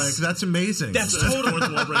 Yes! Like that's amazing. That's totally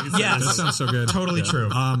That sounds so good. Totally true.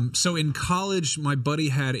 So in college, my buddy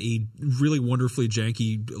had a really wonderfully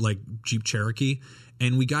janky like Jeep Cherokee,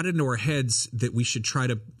 and we got into our heads that we should try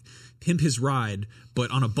to pimp his ride,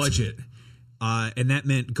 but on a budget. And that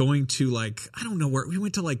meant going to like, I don't know where, we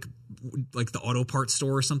went to like the auto parts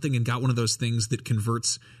store or something and got one of those things that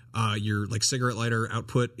converts your like cigarette lighter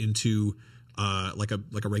output into like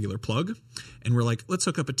a regular plug. And we're like, let's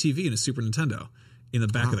hook up a TV and a Super Nintendo in the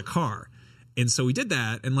back of the car. And so we did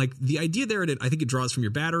that. And like the idea there, I think it draws from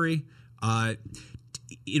your battery.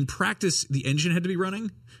 In practice, the engine had to be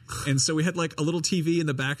running. And so we had like a little TV in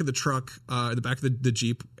the back of the truck, in the back of the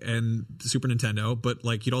Jeep and the Super Nintendo. But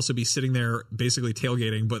like you'd also be sitting there basically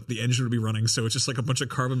tailgating, but the engine would be running. So it's just like a bunch of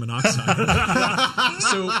carbon monoxide.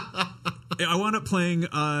 So I wound up playing,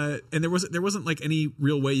 and there wasn't like any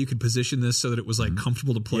real way you could position this so that it was like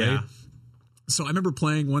comfortable to play. Yeah. So I remember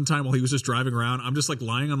playing one time while he was just driving around. I'm just like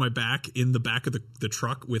lying on my back in the back of the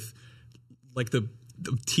truck with like the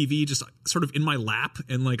TV just sort of in my lap,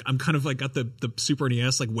 and like I'm kind of like got the Super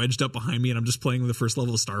NES like wedged up behind me, and I'm just playing the first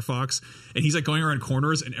level of Star Fox, and he's like going around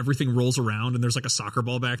corners and everything rolls around and there's like a soccer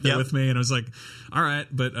ball back there with me, and I was like, all right,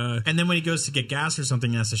 but and then when he goes to get gas or something,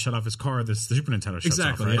 he has to shut off his car. The Super Nintendo shuts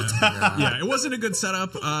off, right? Yeah, it wasn't a good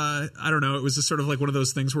setup. I don't know. It was just sort of like one of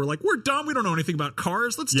those things where like, we're dumb, we don't know anything about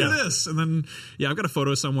cars. Let's do this. And then I've got a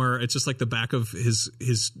photo somewhere. It's just like the back of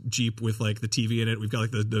his Jeep with like the TV in it. We've got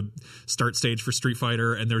like the start stage for Street Fighter,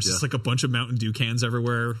 and there's just like a bunch of Mountain Dew cans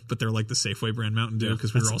everywhere, but they're like the Safeway brand Mountain Dew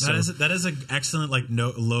because we were also that is an excellent like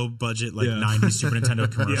low budget like 90s Super Nintendo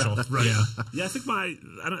commercial. Yeah, I think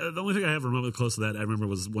the only thing I have remotely close to that I remember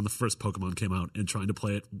was when the first Pokemon came out and trying to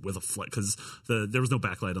play it with a flight, because there was no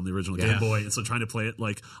backlight on the original Game Boy, and so trying to play it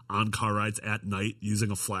like on car rides at night using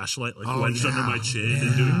a flashlight like wedged under my chin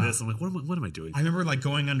and doing this. I'm like, what am I doing? I remember like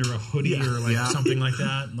going under a hoodie or like something like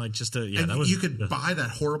that, and like just that was. You could buy that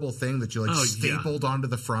horrible thing that you like stapled onto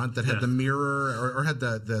the front that had the mirror or had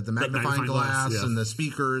the magnifying glass and the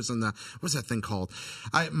speakers and what's that thing called?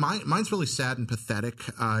 Mine's really sad and pathetic.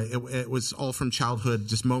 It was all from childhood,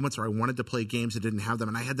 just moments where I wanted to play games that didn't have them,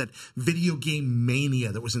 and I had that video game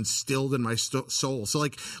mania that was instilled in my soul. So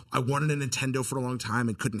like I wanted a Nintendo for a long time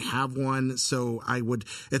and couldn't have one, so I would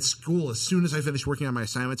at school, as soon as I finished working on my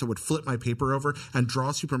assignments, I would flip my paper over and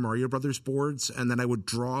draw Super Mario Brothers boards, and then I would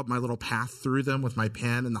draw my little path through them with my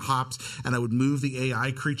pen and the hops, and I would move the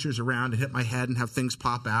AI creatures around and hit my head and have things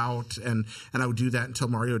pop out, and I would do that until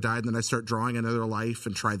Mario died, and then I'd start drawing another life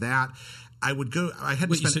and try that. I would go. I had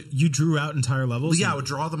to spend. So you drew out entire levels. Yeah, I would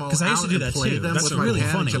draw them all. Because I used to do that play too. them That's with my really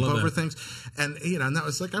pen, funny. jump over things, and and that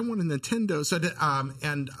was like I want a Nintendo. So I did,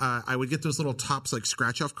 I would get those little tops like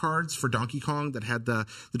scratch off cards for Donkey Kong that had the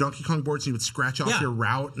Donkey Kong boards. And you would scratch off your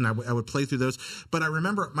route, and I would play through those. But I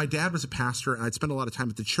remember my dad was a pastor, and I'd spend a lot of time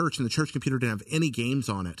at the church, and the church computer didn't have any games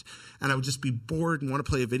on it, and I would just be bored and want to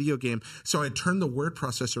play a video game. So I'd turn the word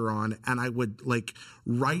processor on, and I would like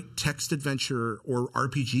write text adventure or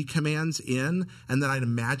RPG commands in, and then I'd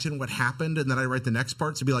imagine what happened, and then I'd write the next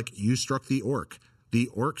part to be like, you struck the orc. The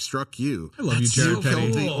orc struck you. I love you, Jared Petty.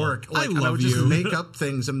 Killed the orc. Like, I love I would you. just make up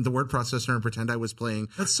things in the word processor and pretend I was playing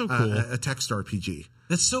That's so cool. a text RPG.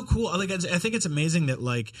 That's so cool. Like, I think it's amazing that,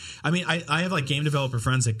 like, I mean, I have like game developer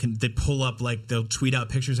friends that they pull up, like, they'll tweet out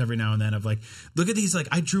pictures every now and then of like, look at these, like,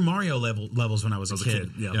 I drew Mario levels when I was a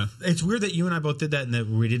kid. Yeah. It's weird that you and I both did that, and that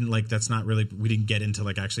we didn't like. That's not really. We didn't get into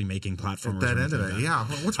like actually making platformers. That end of it, yeah.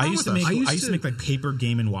 What's wrong I used with to us? make. I used to make like paper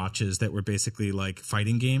Game and Watches that were basically like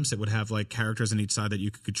fighting games that would have like characters on each side that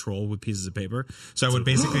you could control with pieces of paper. So I would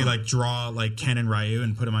basically like draw like Ken and Ryu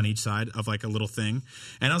and put them on each side of like a little thing.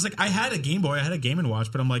 And I was like, I had a Game Boy, I had a Game and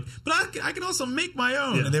Watch, but I'm like, I can also make my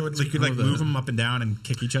own. Yeah. And they would you could like move them up and down and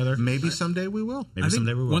kick each other. Maybe someday we will. Maybe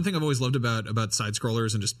someday we will. One thing I've always loved about side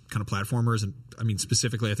scrollers and just kind of platformers, and I mean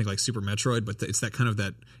specifically I think like Super Metroid, but it's that kind of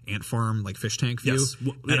that ant farm like fish tank view. Yes.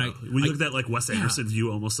 Well, And we look at that like Wes Anderson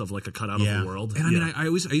view almost of like a cutout of the world. And I mean,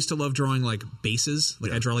 I used to love drawing like bases.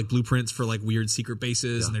 Like I draw like blueprints for like weird secret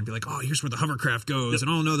bases, and they'd be like, oh, here's where the hovercraft goes,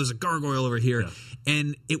 and oh no, there's a gargoyle over here.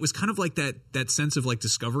 And it was kind of like that sense of like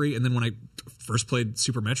discovery. And then when I first played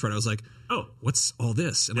Super Metroid, I was like, oh, what's all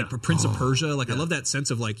this? And like Prince of Persia, like I love that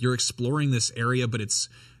sense of like you're exploring this area, but it's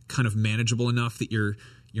kind of manageable enough that you're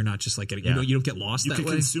not just like getting, you don't get lost you that can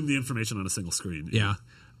way. consume the information on a single screen. Yeah.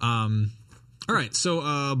 All right, so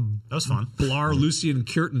that was fun. Blar Lucian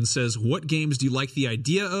Curtin says, what games do you like the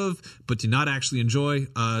idea of but do not actually enjoy?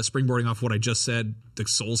 Springboarding off what I just said, the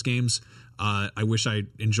Souls games. I wish I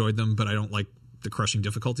enjoyed them, but I don't like the crushing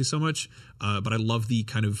difficulty so much. But I love the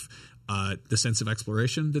kind of the sense of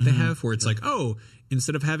exploration that they have, where it's like, oh,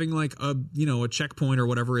 instead of having like a checkpoint or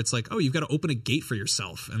whatever, it's like, oh, you've got to open a gate for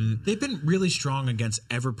yourself. And they've been really strong against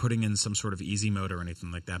ever putting in some sort of easy mode or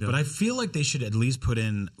anything like that. But I feel like they should at least put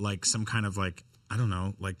in like some kind of like, I don't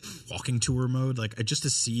know, like walking tour mode, like just to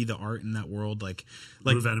see the art in that world, like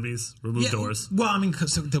remove enemies, remove doors. Well, I mean,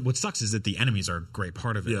 what sucks is that the enemies are a great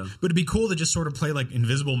part of it. Yeah. But it'd be cool to just sort of play like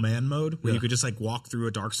Invisible Man mode, where you could just like walk through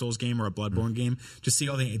a Dark Souls game or a Bloodborne game, just see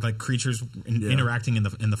all the like creatures interacting in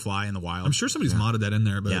the fly in the wild. I'm sure somebody's modded that in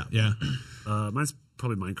there, but yeah. Mine's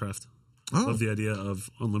probably Minecraft. Oh. Love the idea of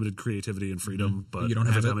unlimited creativity and freedom, but You don't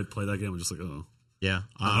every have time it? I play that game, I'm just like, oh. Yeah.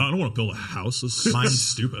 I don't want to build a house. Mine's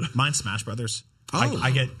stupid. Mine's Smash Brothers.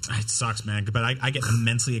 I get it sucks, man, but I get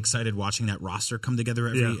immensely excited watching that roster come together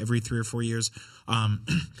every 3 or 4 years.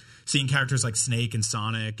 Seeing characters like Snake and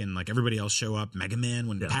Sonic and like everybody else show up. Mega Man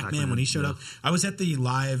when Pac-Man when he showed up. I was at the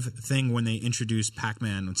live thing when they introduced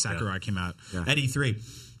Pac-Man when Sakurai came out at E3.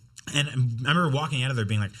 And I remember walking out of there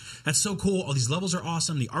being like, that's so cool. All these levels are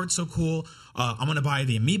awesome. The art's so cool. I'm going to buy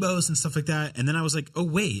the amiibos and stuff like that. And then I was like, oh,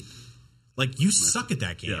 wait. Like, you suck at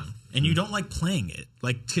that game. And you don't like playing it.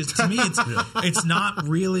 Like, to me, it's not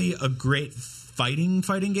really a great fighting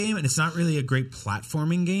game, and it's not really a great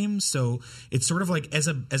platforming game. So it's sort of like, as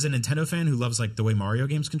a Nintendo fan who loves like the way Mario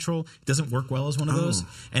games control, it doesn't work well as one of those.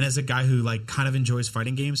 And as a guy who like kind of enjoys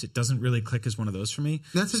fighting games, it doesn't really click as one of those for me.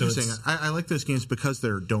 That's interesting. I like those games because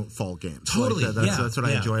they're don't fall games. Totally, like, that's what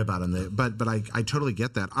I enjoy about them. But I totally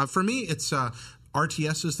get that. For me, it's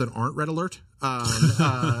RTSs that aren't Red Alert.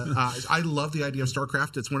 I love the idea of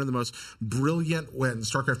StarCraft. It's one of the most brilliant, when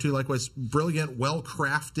StarCraft 2 likewise, brilliant,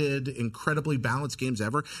 well-crafted, incredibly balanced games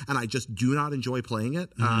ever, and I just do not enjoy playing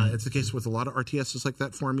it. It's the case with a lot of RTSs like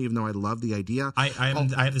that for me, even though I love the idea. I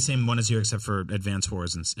have the same one as you, except for Advance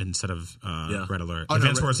Wars instead of Red Alert.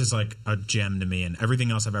 Advance Wars is like a gem to me, and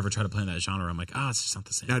everything else I've ever tried to play in that genre, I'm like, it's just not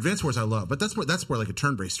the same. Now, Advance Wars I love, but that's more like a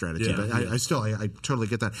turn-based strategy. But I totally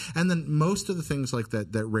get that. And then most of the things like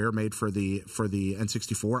that Rare made for the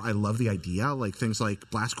N64, I love the idea. Like things like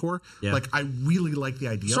Blast Corps. Yeah. Like I really like the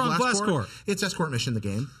idea of Blast Corps. It's escort mission the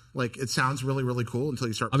game. Like it sounds really, really cool until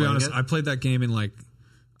you start playing it. I'll be honest, I played that game in like,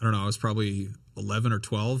 I don't know, I was probably 11 or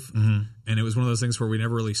 12, and it was one of those things where we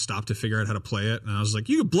never really stopped to figure out how to play it. And I was like,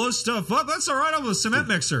 you can blow stuff up. That's all right. I'm a cement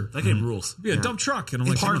mixer. That game rules. Be a dump truck. And I'm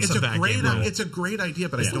like, it's a great idea,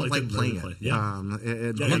 but I don't like playing it. I love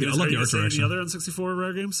the art direction. Any other N64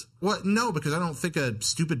 Rare games? Well, no, because I don't think a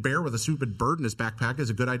stupid bear with a stupid bird in his backpack is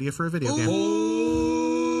a good idea for a video game.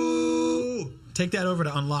 Oh! Take that over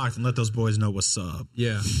to Unlocked and let those boys know what's up.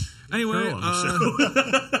 Yeah. Anyway,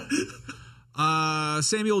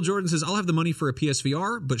 Samuel Jordan says, "I'll have the money for a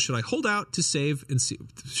PSVR, but should I hold out and save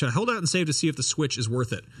to see if the Switch is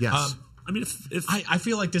worth it?" Yes. I mean, if I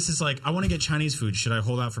feel like this is like, I want to get Chinese food. Should I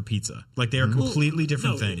hold out for pizza? Like they are completely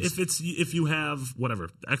different things. If you have whatever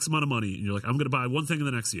X amount of money and you're like, I'm going to buy one thing in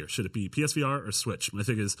the next year, should it be PSVR or Switch? My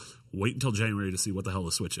thing is, wait until January to see what the hell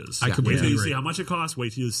the Switch is. Wait till you see how much it costs.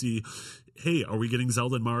 Wait till you see, hey, are we getting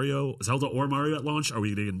Zelda or Mario at launch? Are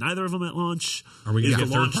we getting neither of them at launch? Are we going to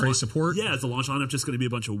get third-party support? Yeah, is the launch lineup just going to be a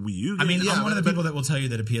bunch of Wii U games? I mean, I'm one of the people that will tell you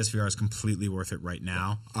that a PSVR is completely worth it right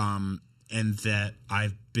now. And that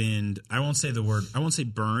I've been, I won't say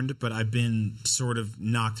burned, but I've been sort of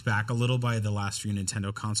knocked back a little by the last few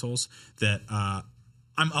Nintendo consoles that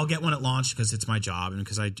I'll get one at launch because it's my job and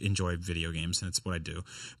because I enjoy video games and it's what I do.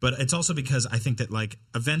 But it's also because I think that like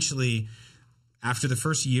eventually after the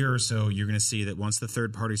first year or so, you're going to see that once the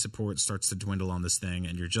third-party support starts to dwindle on this thing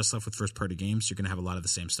and you're just left with first-party games, you're going to have a lot of the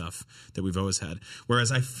same stuff that we've always had.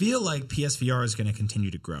 Whereas I feel like PSVR is going to continue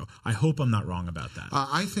to grow. I hope I'm not wrong about that.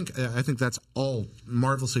 I think that's all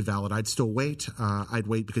marvelously valid. I'd still wait. I'd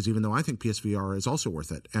wait because even though I think PSVR is also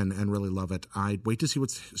worth it and really love it, I'd wait to see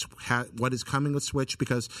what is coming with Switch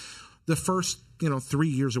because the first 3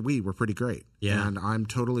 years of Wii were pretty great. Yeah. And I'm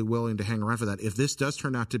totally willing to hang around for that. If this does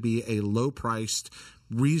turn out to be a low-priced,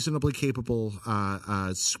 reasonably capable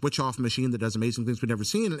switch-off machine that does amazing things we've never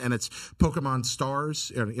seen, and it's Pokemon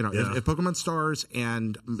Stars, if Pokemon Stars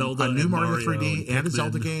and Zelda a new and Mario 3D and a Pikmin,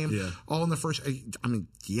 Zelda game, all in the first, I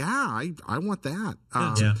want that.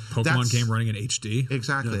 Pokemon game running in HD.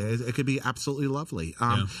 Exactly. Yeah. It could be absolutely lovely.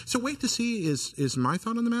 So wait to see is my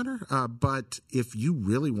thought on the matter. But if you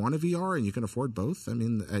really want a VR and you can afford both, I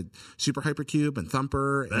mean, Super Hypercube and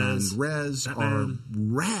Thumper and Rez are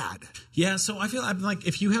rad. Yeah, so I feel I'm like,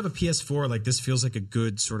 if you have a PS4, like this feels like a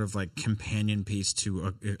good sort of like companion piece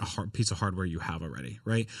to a piece of hardware you have already,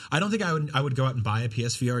 right? I don't think I would go out and buy a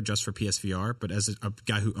PSVR just for PSVR, but as a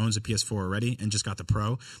guy who owns a PS4 already and just got the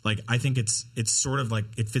Pro, like I think it's sort of like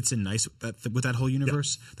it fits in nice with that whole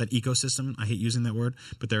universe, that ecosystem. I hate using that word,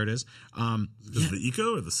 but there it is. Is it the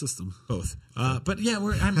eco or the system? Both. But yeah,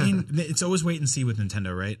 it's always wait and see with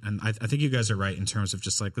Nintendo, right? And I think you guys are right in terms of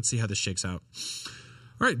just like, let's see how this shakes out.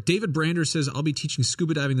 All right, David Brander says, I'll be teaching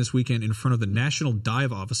scuba diving this weekend in front of the National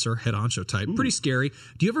Dive Officer, head honcho type. Pretty scary.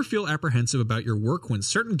 Do you ever feel apprehensive about your work when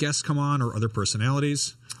certain guests come on or other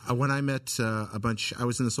personalities? When I met a bunch, I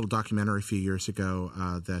was in this little documentary a few years ago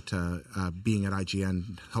that being at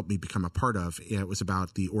IGN helped me become a part of. It was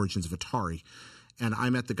about the origins of Atari. And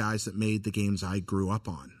I met the guys that made the games I grew up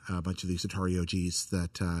on, a bunch of these Atari OGs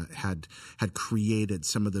that had created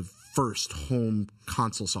some of the first home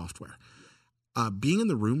console software. Being in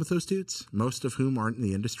the room with those dudes, most of whom aren't in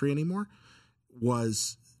the industry anymore, I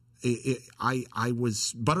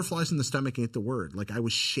was butterflies in the stomach ain't the word. Like I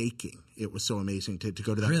was shaking. It was so amazing to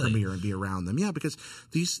go to that premiere and be around them. Yeah, because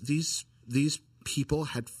these people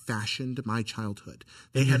had fashioned my childhood.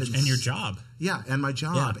 And your job. Yeah, and my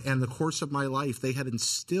job and the course of my life. They had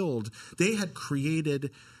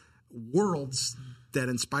created worlds that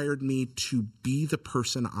inspired me to be the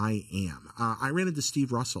person I am. I ran into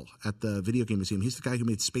Steve Russell at the Video Game Museum. He's the guy who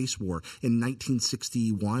made Space War in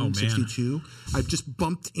 1961, 62. I just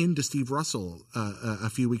bumped into Steve Russell a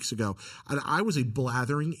few weeks ago, and I was a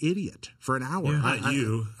blathering idiot for an hour. Not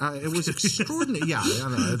you. It was extraordinary. Yeah,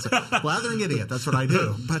 I know, it's a blathering idiot. That's what I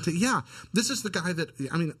do. But yeah, this is the guy that,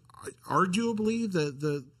 I mean, arguably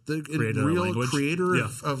the real creator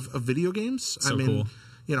of video games. So cool.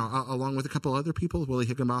 You know, along with a couple other people, Willie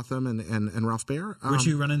Higginbotham and Ralph Baer. Where'd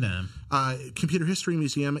you run into him? Computer History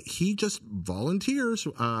Museum. He just volunteers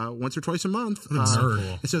once or twice a month.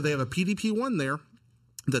 Cool. So they have a PDP-1 there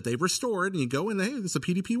that they've restored, and you go in, hey, there's a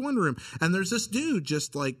PDP-1 room, and there's this dude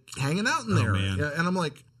just like hanging out in there. Man. And I'm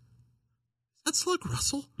like, that's Slug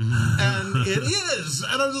Russell? And it is.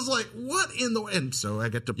 And I'm just like, what in the... And so I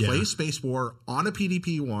get to play Space War on a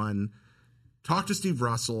PDP-1, talk to Steve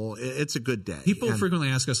Russell. It's a good day. People frequently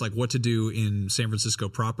ask us like what to do in San Francisco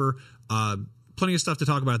proper. Plenty of stuff to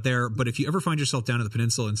talk about there, but if you ever find yourself down at the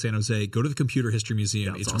Peninsula in San Jose, go to the Computer History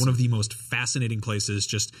Museum. It's awesome. One of the most fascinating places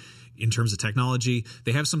just in terms of technology.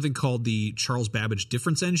 They have something called the Charles Babbage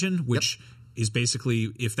Difference Engine, which is basically,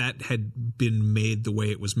 if that had been made the way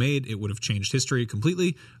it was made, it would have changed history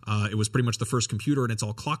completely. It was pretty much the first computer, and it's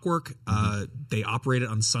all clockwork. They operate it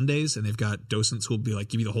on Sundays, and they've got docents who will be like,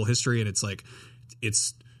 give you the whole history, and it's like,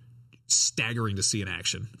 it's staggering to see in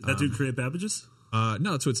action. That dude create Babbages?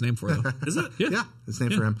 No, that's what it's named for, though. Is it? Yeah, it's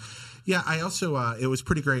named for him. Yeah, I also, it was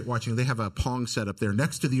pretty great watching. They have a Pong set up there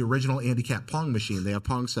next to the original handicap Pong machine. They have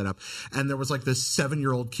Pong set up. And there was like this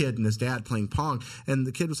 7-year-old kid and his dad playing Pong. And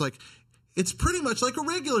the kid was like, it's pretty much like a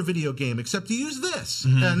regular video game, except you use this.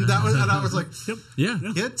 And I was like, yeah.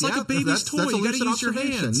 It's like a baby's toy. You got to use your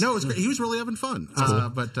hands. No, it was great. He was really having fun.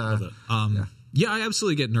 Yeah, I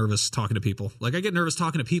absolutely get nervous talking to people. Like, I get nervous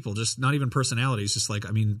talking to people, just not even personalities. Just like,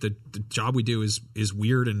 I mean, the job we do is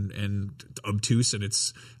weird and obtuse, and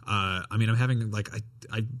it's. I mean, I'm having like,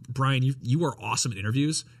 Brian, you are awesome at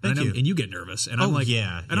interviews, and you get nervous, and I'm like,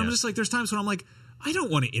 I'm just like, there's times when I'm like, I don't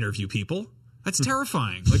want to interview people. That's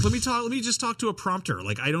terrifying. Like, let me just talk to a prompter.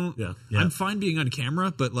 Like, I don't. I'm fine being on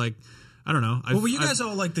camera, but like, I don't know. Were you guys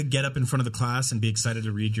all like to get up in front of the class and be excited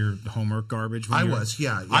to read your homework garbage? I was.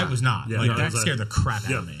 I was not. That scared the crap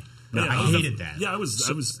out of me. Yeah, I hated that. Yeah, I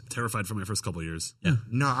was terrified for my first couple of years. Yeah.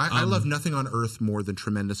 No, I love nothing on earth more than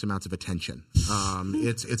tremendous amounts of attention.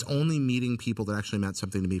 It's only meeting people that actually meant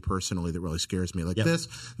something to me personally that really scares me. Like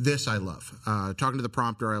this I love. Talking to the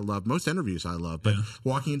prompter I love. Most interviews I love. But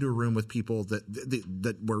walking into a room with people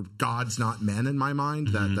that were gods, not men in my mind,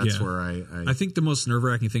 that's where I think the most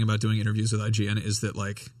nerve-wracking thing about doing interviews with IGN is that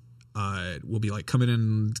like we'll be like coming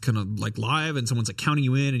in kind of like live, and someone's like counting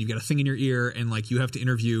you in, and you've got a thing in your ear, and like you have to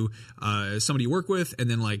interview somebody you work with, and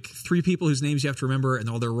then like 3 people whose names you have to remember and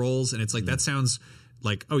all their roles, and it's like that sounds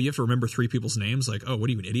like, oh, you have to remember 3 people's names, like, oh, what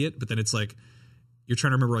are you, an idiot? But then it's like you're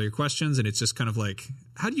trying to remember all your questions, and it's just kind of like,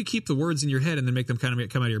 how do you keep the words in your head and then make them kind of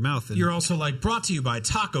come out of your mouth? And you're also like brought to you by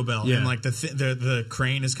Taco Bell, and like the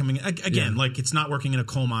crane is coming again. Like, it's not working in a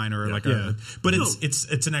coal mine or but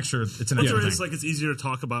it's an extra. It's an extra. It's like it's easier to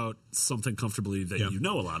talk about something comfortably that you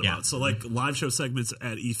know a lot about. So like live show segments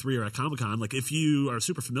at E3 or at Comic-Con, like if you are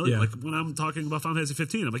super familiar, like when I'm talking about Final Fantasy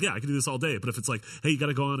 15, I'm like, I can do this all day. But if it's like, hey, you got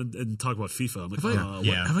to go on and talk about FIFA, I'm like,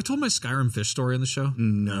 have I told my Skyrim fish story on the show?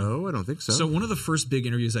 No, I don't think so. So one of the first big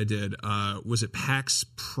interviews I did was at PAX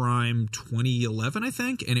Prime 2011, I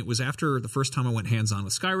think, and it was after the first time I went hands-on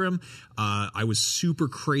with Skyrim. I was super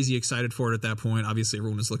crazy excited for it at that point. Obviously,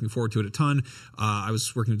 everyone was looking forward to it a ton. I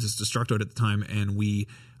was working with Destructoid at the time, and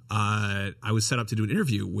I was set up to do an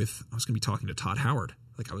interview with, I was going to be talking to Todd Howard.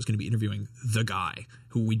 Like, I was going to be interviewing the guy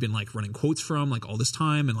who we'd been like running quotes from like all this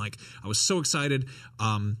time, and like I was so excited.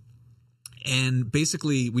 And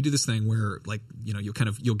basically, we do this thing where, like, you know, you'll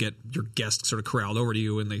get your guest sort of corralled over to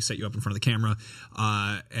you, and they set you up in front of the camera.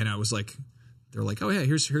 And I was like, they're like, oh yeah,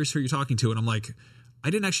 here's who you're talking to, and I'm like, I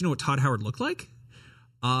didn't actually know what Todd Howard looked like.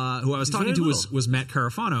 Who I was talking to was Matt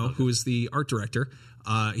Carafano, who is the art director.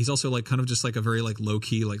 He's also like kind of just like a very like low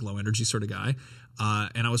key, like low energy sort of guy.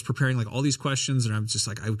 And I was preparing like all these questions, and I'm just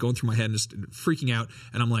like, I was going through my head and just freaking out,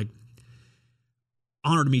 and I'm like,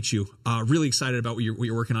 honored to meet you. Really excited about what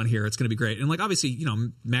you're working on here. It's going to be great. And like, obviously, you know,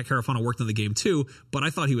 Matt Carafano worked on the game too, but I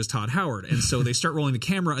thought he was Todd Howard. And so they start rolling the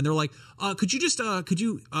camera, and they're like, could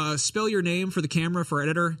you spell your name for the camera for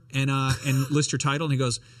editor and list your title? And he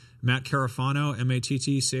goes, Matt Carafano,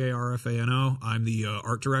 MattCarafano. I'm the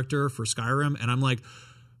art director for Skyrim. And I'm like,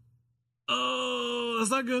 oh, that's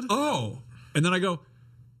not good. Oh. And then I go,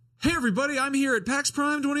 hey everybody, I'm here at PAX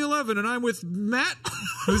Prime 2011, and I'm with Matt.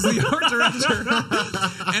 who's the art director.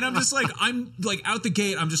 And I'm like out the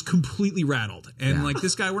gate, I'm just completely rattled. And like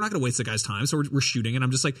this guy, we're not going to waste the guy's time, so we're shooting. And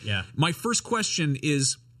I'm just like, my first question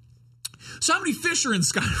is, so how many fish are in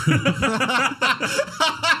Skyrim?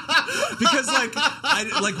 Because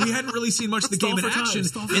we hadn't really seen much of the game in action,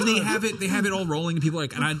 and they have it all rolling, and people are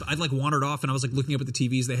like, and I'd like wandered off, and I was like looking up at the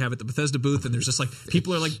TVs they have at the Bethesda booth, and there's just like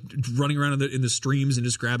people are like running around in the streams and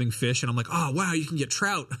just grabbing fish, and I'm like, oh wow, you can get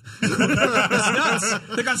trout. That's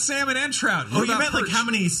nuts. They got salmon and trout. Oh, you meant like how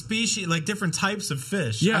many species, like different types of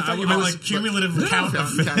fish? Yeah, I thought you meant like cumulative count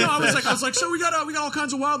of fish. No, I was like, so we got all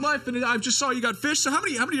kinds of wildlife, and I just saw you got fish. So how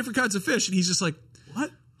many different kinds of fish? And he's just like,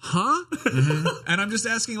 what? Huh? And I'm just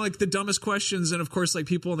asking like the dumbest questions, and of course like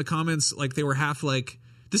people in the comments like they were half like,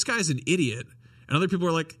 this guy's an idiot, and other people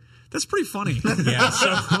were like, that's pretty funny. Yeah, so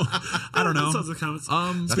I don't know. Sounds like comments.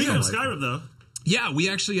 Speaking of Skyrim though, yeah, we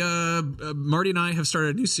actually Marty and I have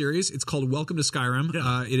started a new series. It's called Welcome to Skyrim.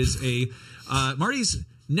 It is Marty's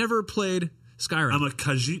never played Skyrim. I'm a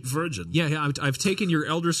Khajiit virgin. Yeah, I've taken your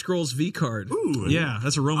Elder Scrolls V card. Ooh. Yeah,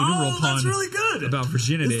 that's a Roman numeral pun. That's really good. About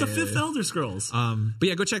virginity. It's the 5th Elder Scrolls. But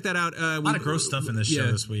yeah, go check that out. A lot of gross stuff in this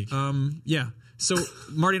show this week. Yeah. So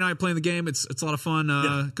Marty and I are playing the game. It's a lot of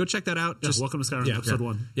fun. Go check that out. Yeah, Welcome to Skyrim, episode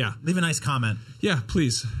 1. Yeah. Leave a nice comment. Yeah,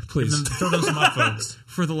 please. Throw those some up, folks.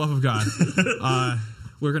 For the love of God.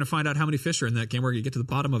 We're going to find out how many fish are in that game. We're going to get to the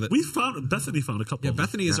bottom of it. Bethany found a couple. Yeah,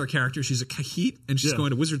 Bethany is our character. She's a Khajiit, and she's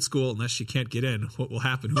going to wizard school unless she can't get in. What will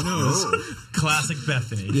happen? Who knows? Classic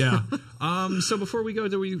Bethany. Yeah. So before we go,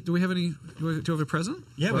 do we have any? Do we have a present?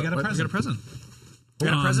 Yeah, we got a present. We got a present. We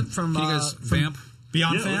got a present from. Can you guys vamp?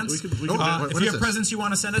 Beyond fans. We can if you have presents you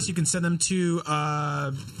want to send us, you can send them to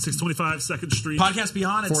 625 2nd Street. Podcast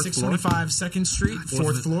Beyond at 625 2nd Street,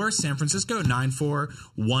 4th floor, San Francisco,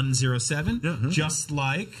 94107. Yeah. Just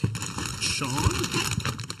like Sean.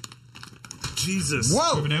 Jesus.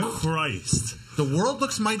 Whoa. Christ. The world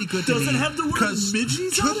looks mighty good to me. Doesn't have the word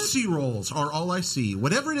midgies on it? Tootsie Rolls are all I see.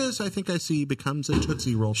 Whatever it is I think I see becomes a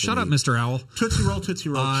Tootsie Roll. Shut up, Mr. Owl. Tootsie Roll,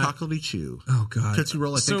 chocolatey chew. Oh, God. Tootsie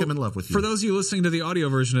Roll, I think I'm in love with you. For those of you listening to the audio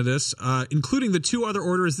version of this, including the 2 other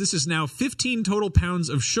orders, this is now 15 total pounds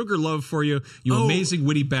of sugar love for you, amazing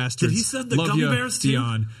witty bastards. Did he send the love gummy ya, bears too?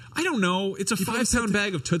 Dion. I don't know. It's a 5-pound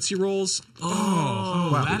bag of Tootsie Rolls.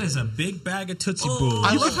 Wow. That is a big bag of Tootsie Bools.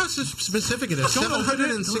 I love how specific it is.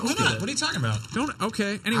 760. What are you talking about?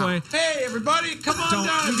 Okay. Anyway. Hey, everybody, come on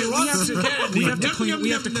down. We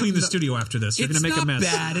have to clean the studio after this. You're going to make a mess.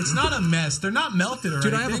 It's not bad. It's not a mess. They're not melted or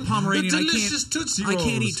anything. Dude, I have a Pomeranian. Delicious Tootsie Rolls. I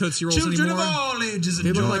can't eat Tootsie Rolls Children anymore. of all ages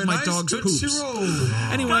They look enjoy like my nice dog's Tootsie poops. Rolls.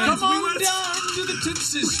 Anyway. Come on down to the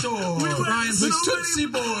Tootsie store. Brian, the Tootsie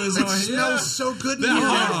Boys are here. It smells so good in They're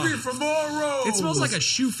here. hungry for more rolls. It smells like a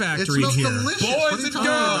shoe It factory in smells here. delicious. Boys and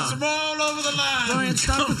girls from all over the land. Brian,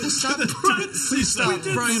 stop. Please stop.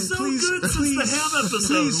 Brian, so please, good since please, the ham episode.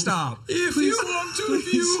 please stop. If you want to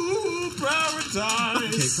view paradise,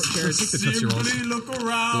 Okay, Garrett, take the Tootsie Rolls. simply look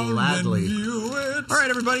around Gladly. and view it. All right,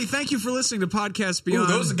 everybody, thank you for listening to Podcast Ooh, Beyond.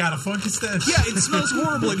 those have got a funky stench. Yeah, it smells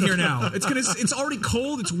horrible in here now. It's already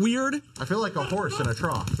cold. It's weird. I feel like a horse in a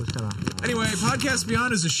trough. It's kind of. Anyway, Podcast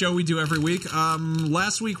Beyond is a show we do every week.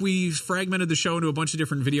 Last week we fragmented the show into a bunch of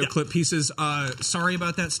different video clip pieces. Sorry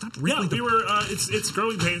about that. Stop wriggling. Yeah, we were. It's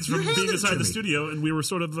growing pains from being inside the studio, and we were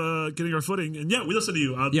sort of getting our footing. And we listened to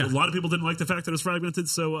you. A lot of people didn't like the fact that it was fragmented,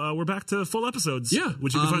 so we're back to full episodes. Yeah,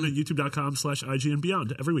 which you can find at youtube.com/IGN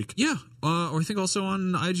Beyond every week. Yeah, or I think also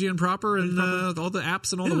on IGN proper and all the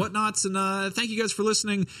apps and all the whatnots. And thank you guys for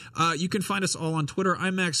listening. You can find us all on Twitter.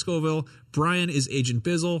 I'm Max Scoville. Brian is Agent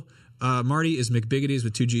Bizzle. Marty is McBiggities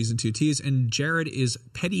with 2 G's and 2 T's, and Jared is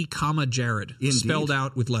Petty, Jared, spelled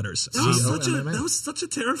out with letters. That was such a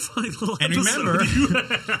terrifying little And episode. remember,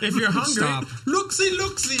 if you're hungry, Stop. looksy,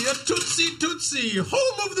 a tootsie,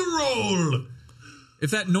 home of the roll. If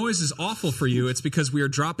that noise is awful for you, it's because we are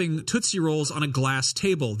dropping Tootsie Rolls on a glass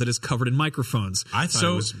table that is covered in microphones. I thought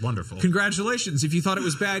it was wonderful. Congratulations. If you thought it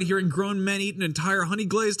was bad hearing grown men eat an entire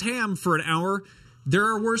honey-glazed ham for an hour, there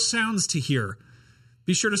are worse sounds to hear.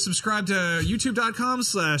 Be sure to subscribe to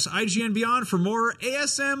youtube.com/IGN Beyond for more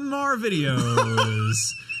ASMR videos.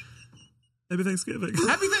 Happy Thanksgiving.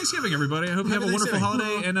 Happy Thanksgiving, everybody. I hope you have a wonderful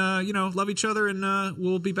holiday and, love each other. And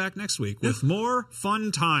we'll be back next week with more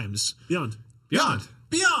fun times. Beyond.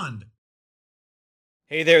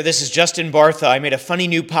 Hey there, this is Justin Bartha. I made a funny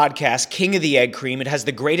new podcast, King of the Egg Cream. It has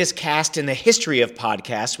the greatest cast in the history of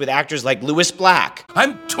podcasts with actors like Louis Black.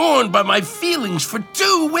 I'm torn by my feelings for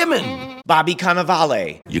 2 women. Bobby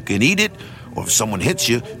Cannavale. You can eat it, or if someone hits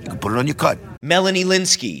you, you can put it on your cut. Melanie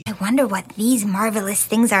Linsky, I wonder what these marvelous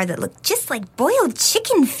things are that look just like boiled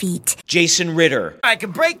chicken feet. Jason Ritter, I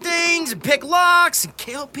can break things and pick locks and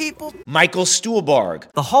kill people. Michael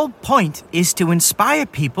Stuhlbarg, The whole point is to inspire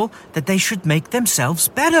people that they should make themselves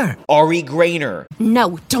better. Ari Grainer,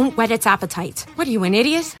 No, don't whet its appetite. What are you, an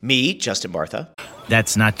idiot? me, Justin Bartha,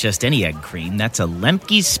 That's not just any egg cream, that's a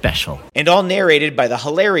Lemke's special. and all narrated by the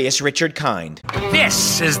hilarious Richard Kind.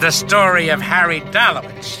 This is the story of Harry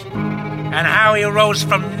Dalowitz and how he rose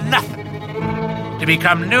from nothing to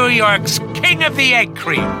become New York's King of the Egg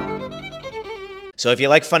Cream. So if you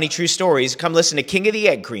like funny true stories, come listen to King of the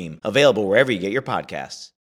Egg Cream, available wherever you get your podcasts.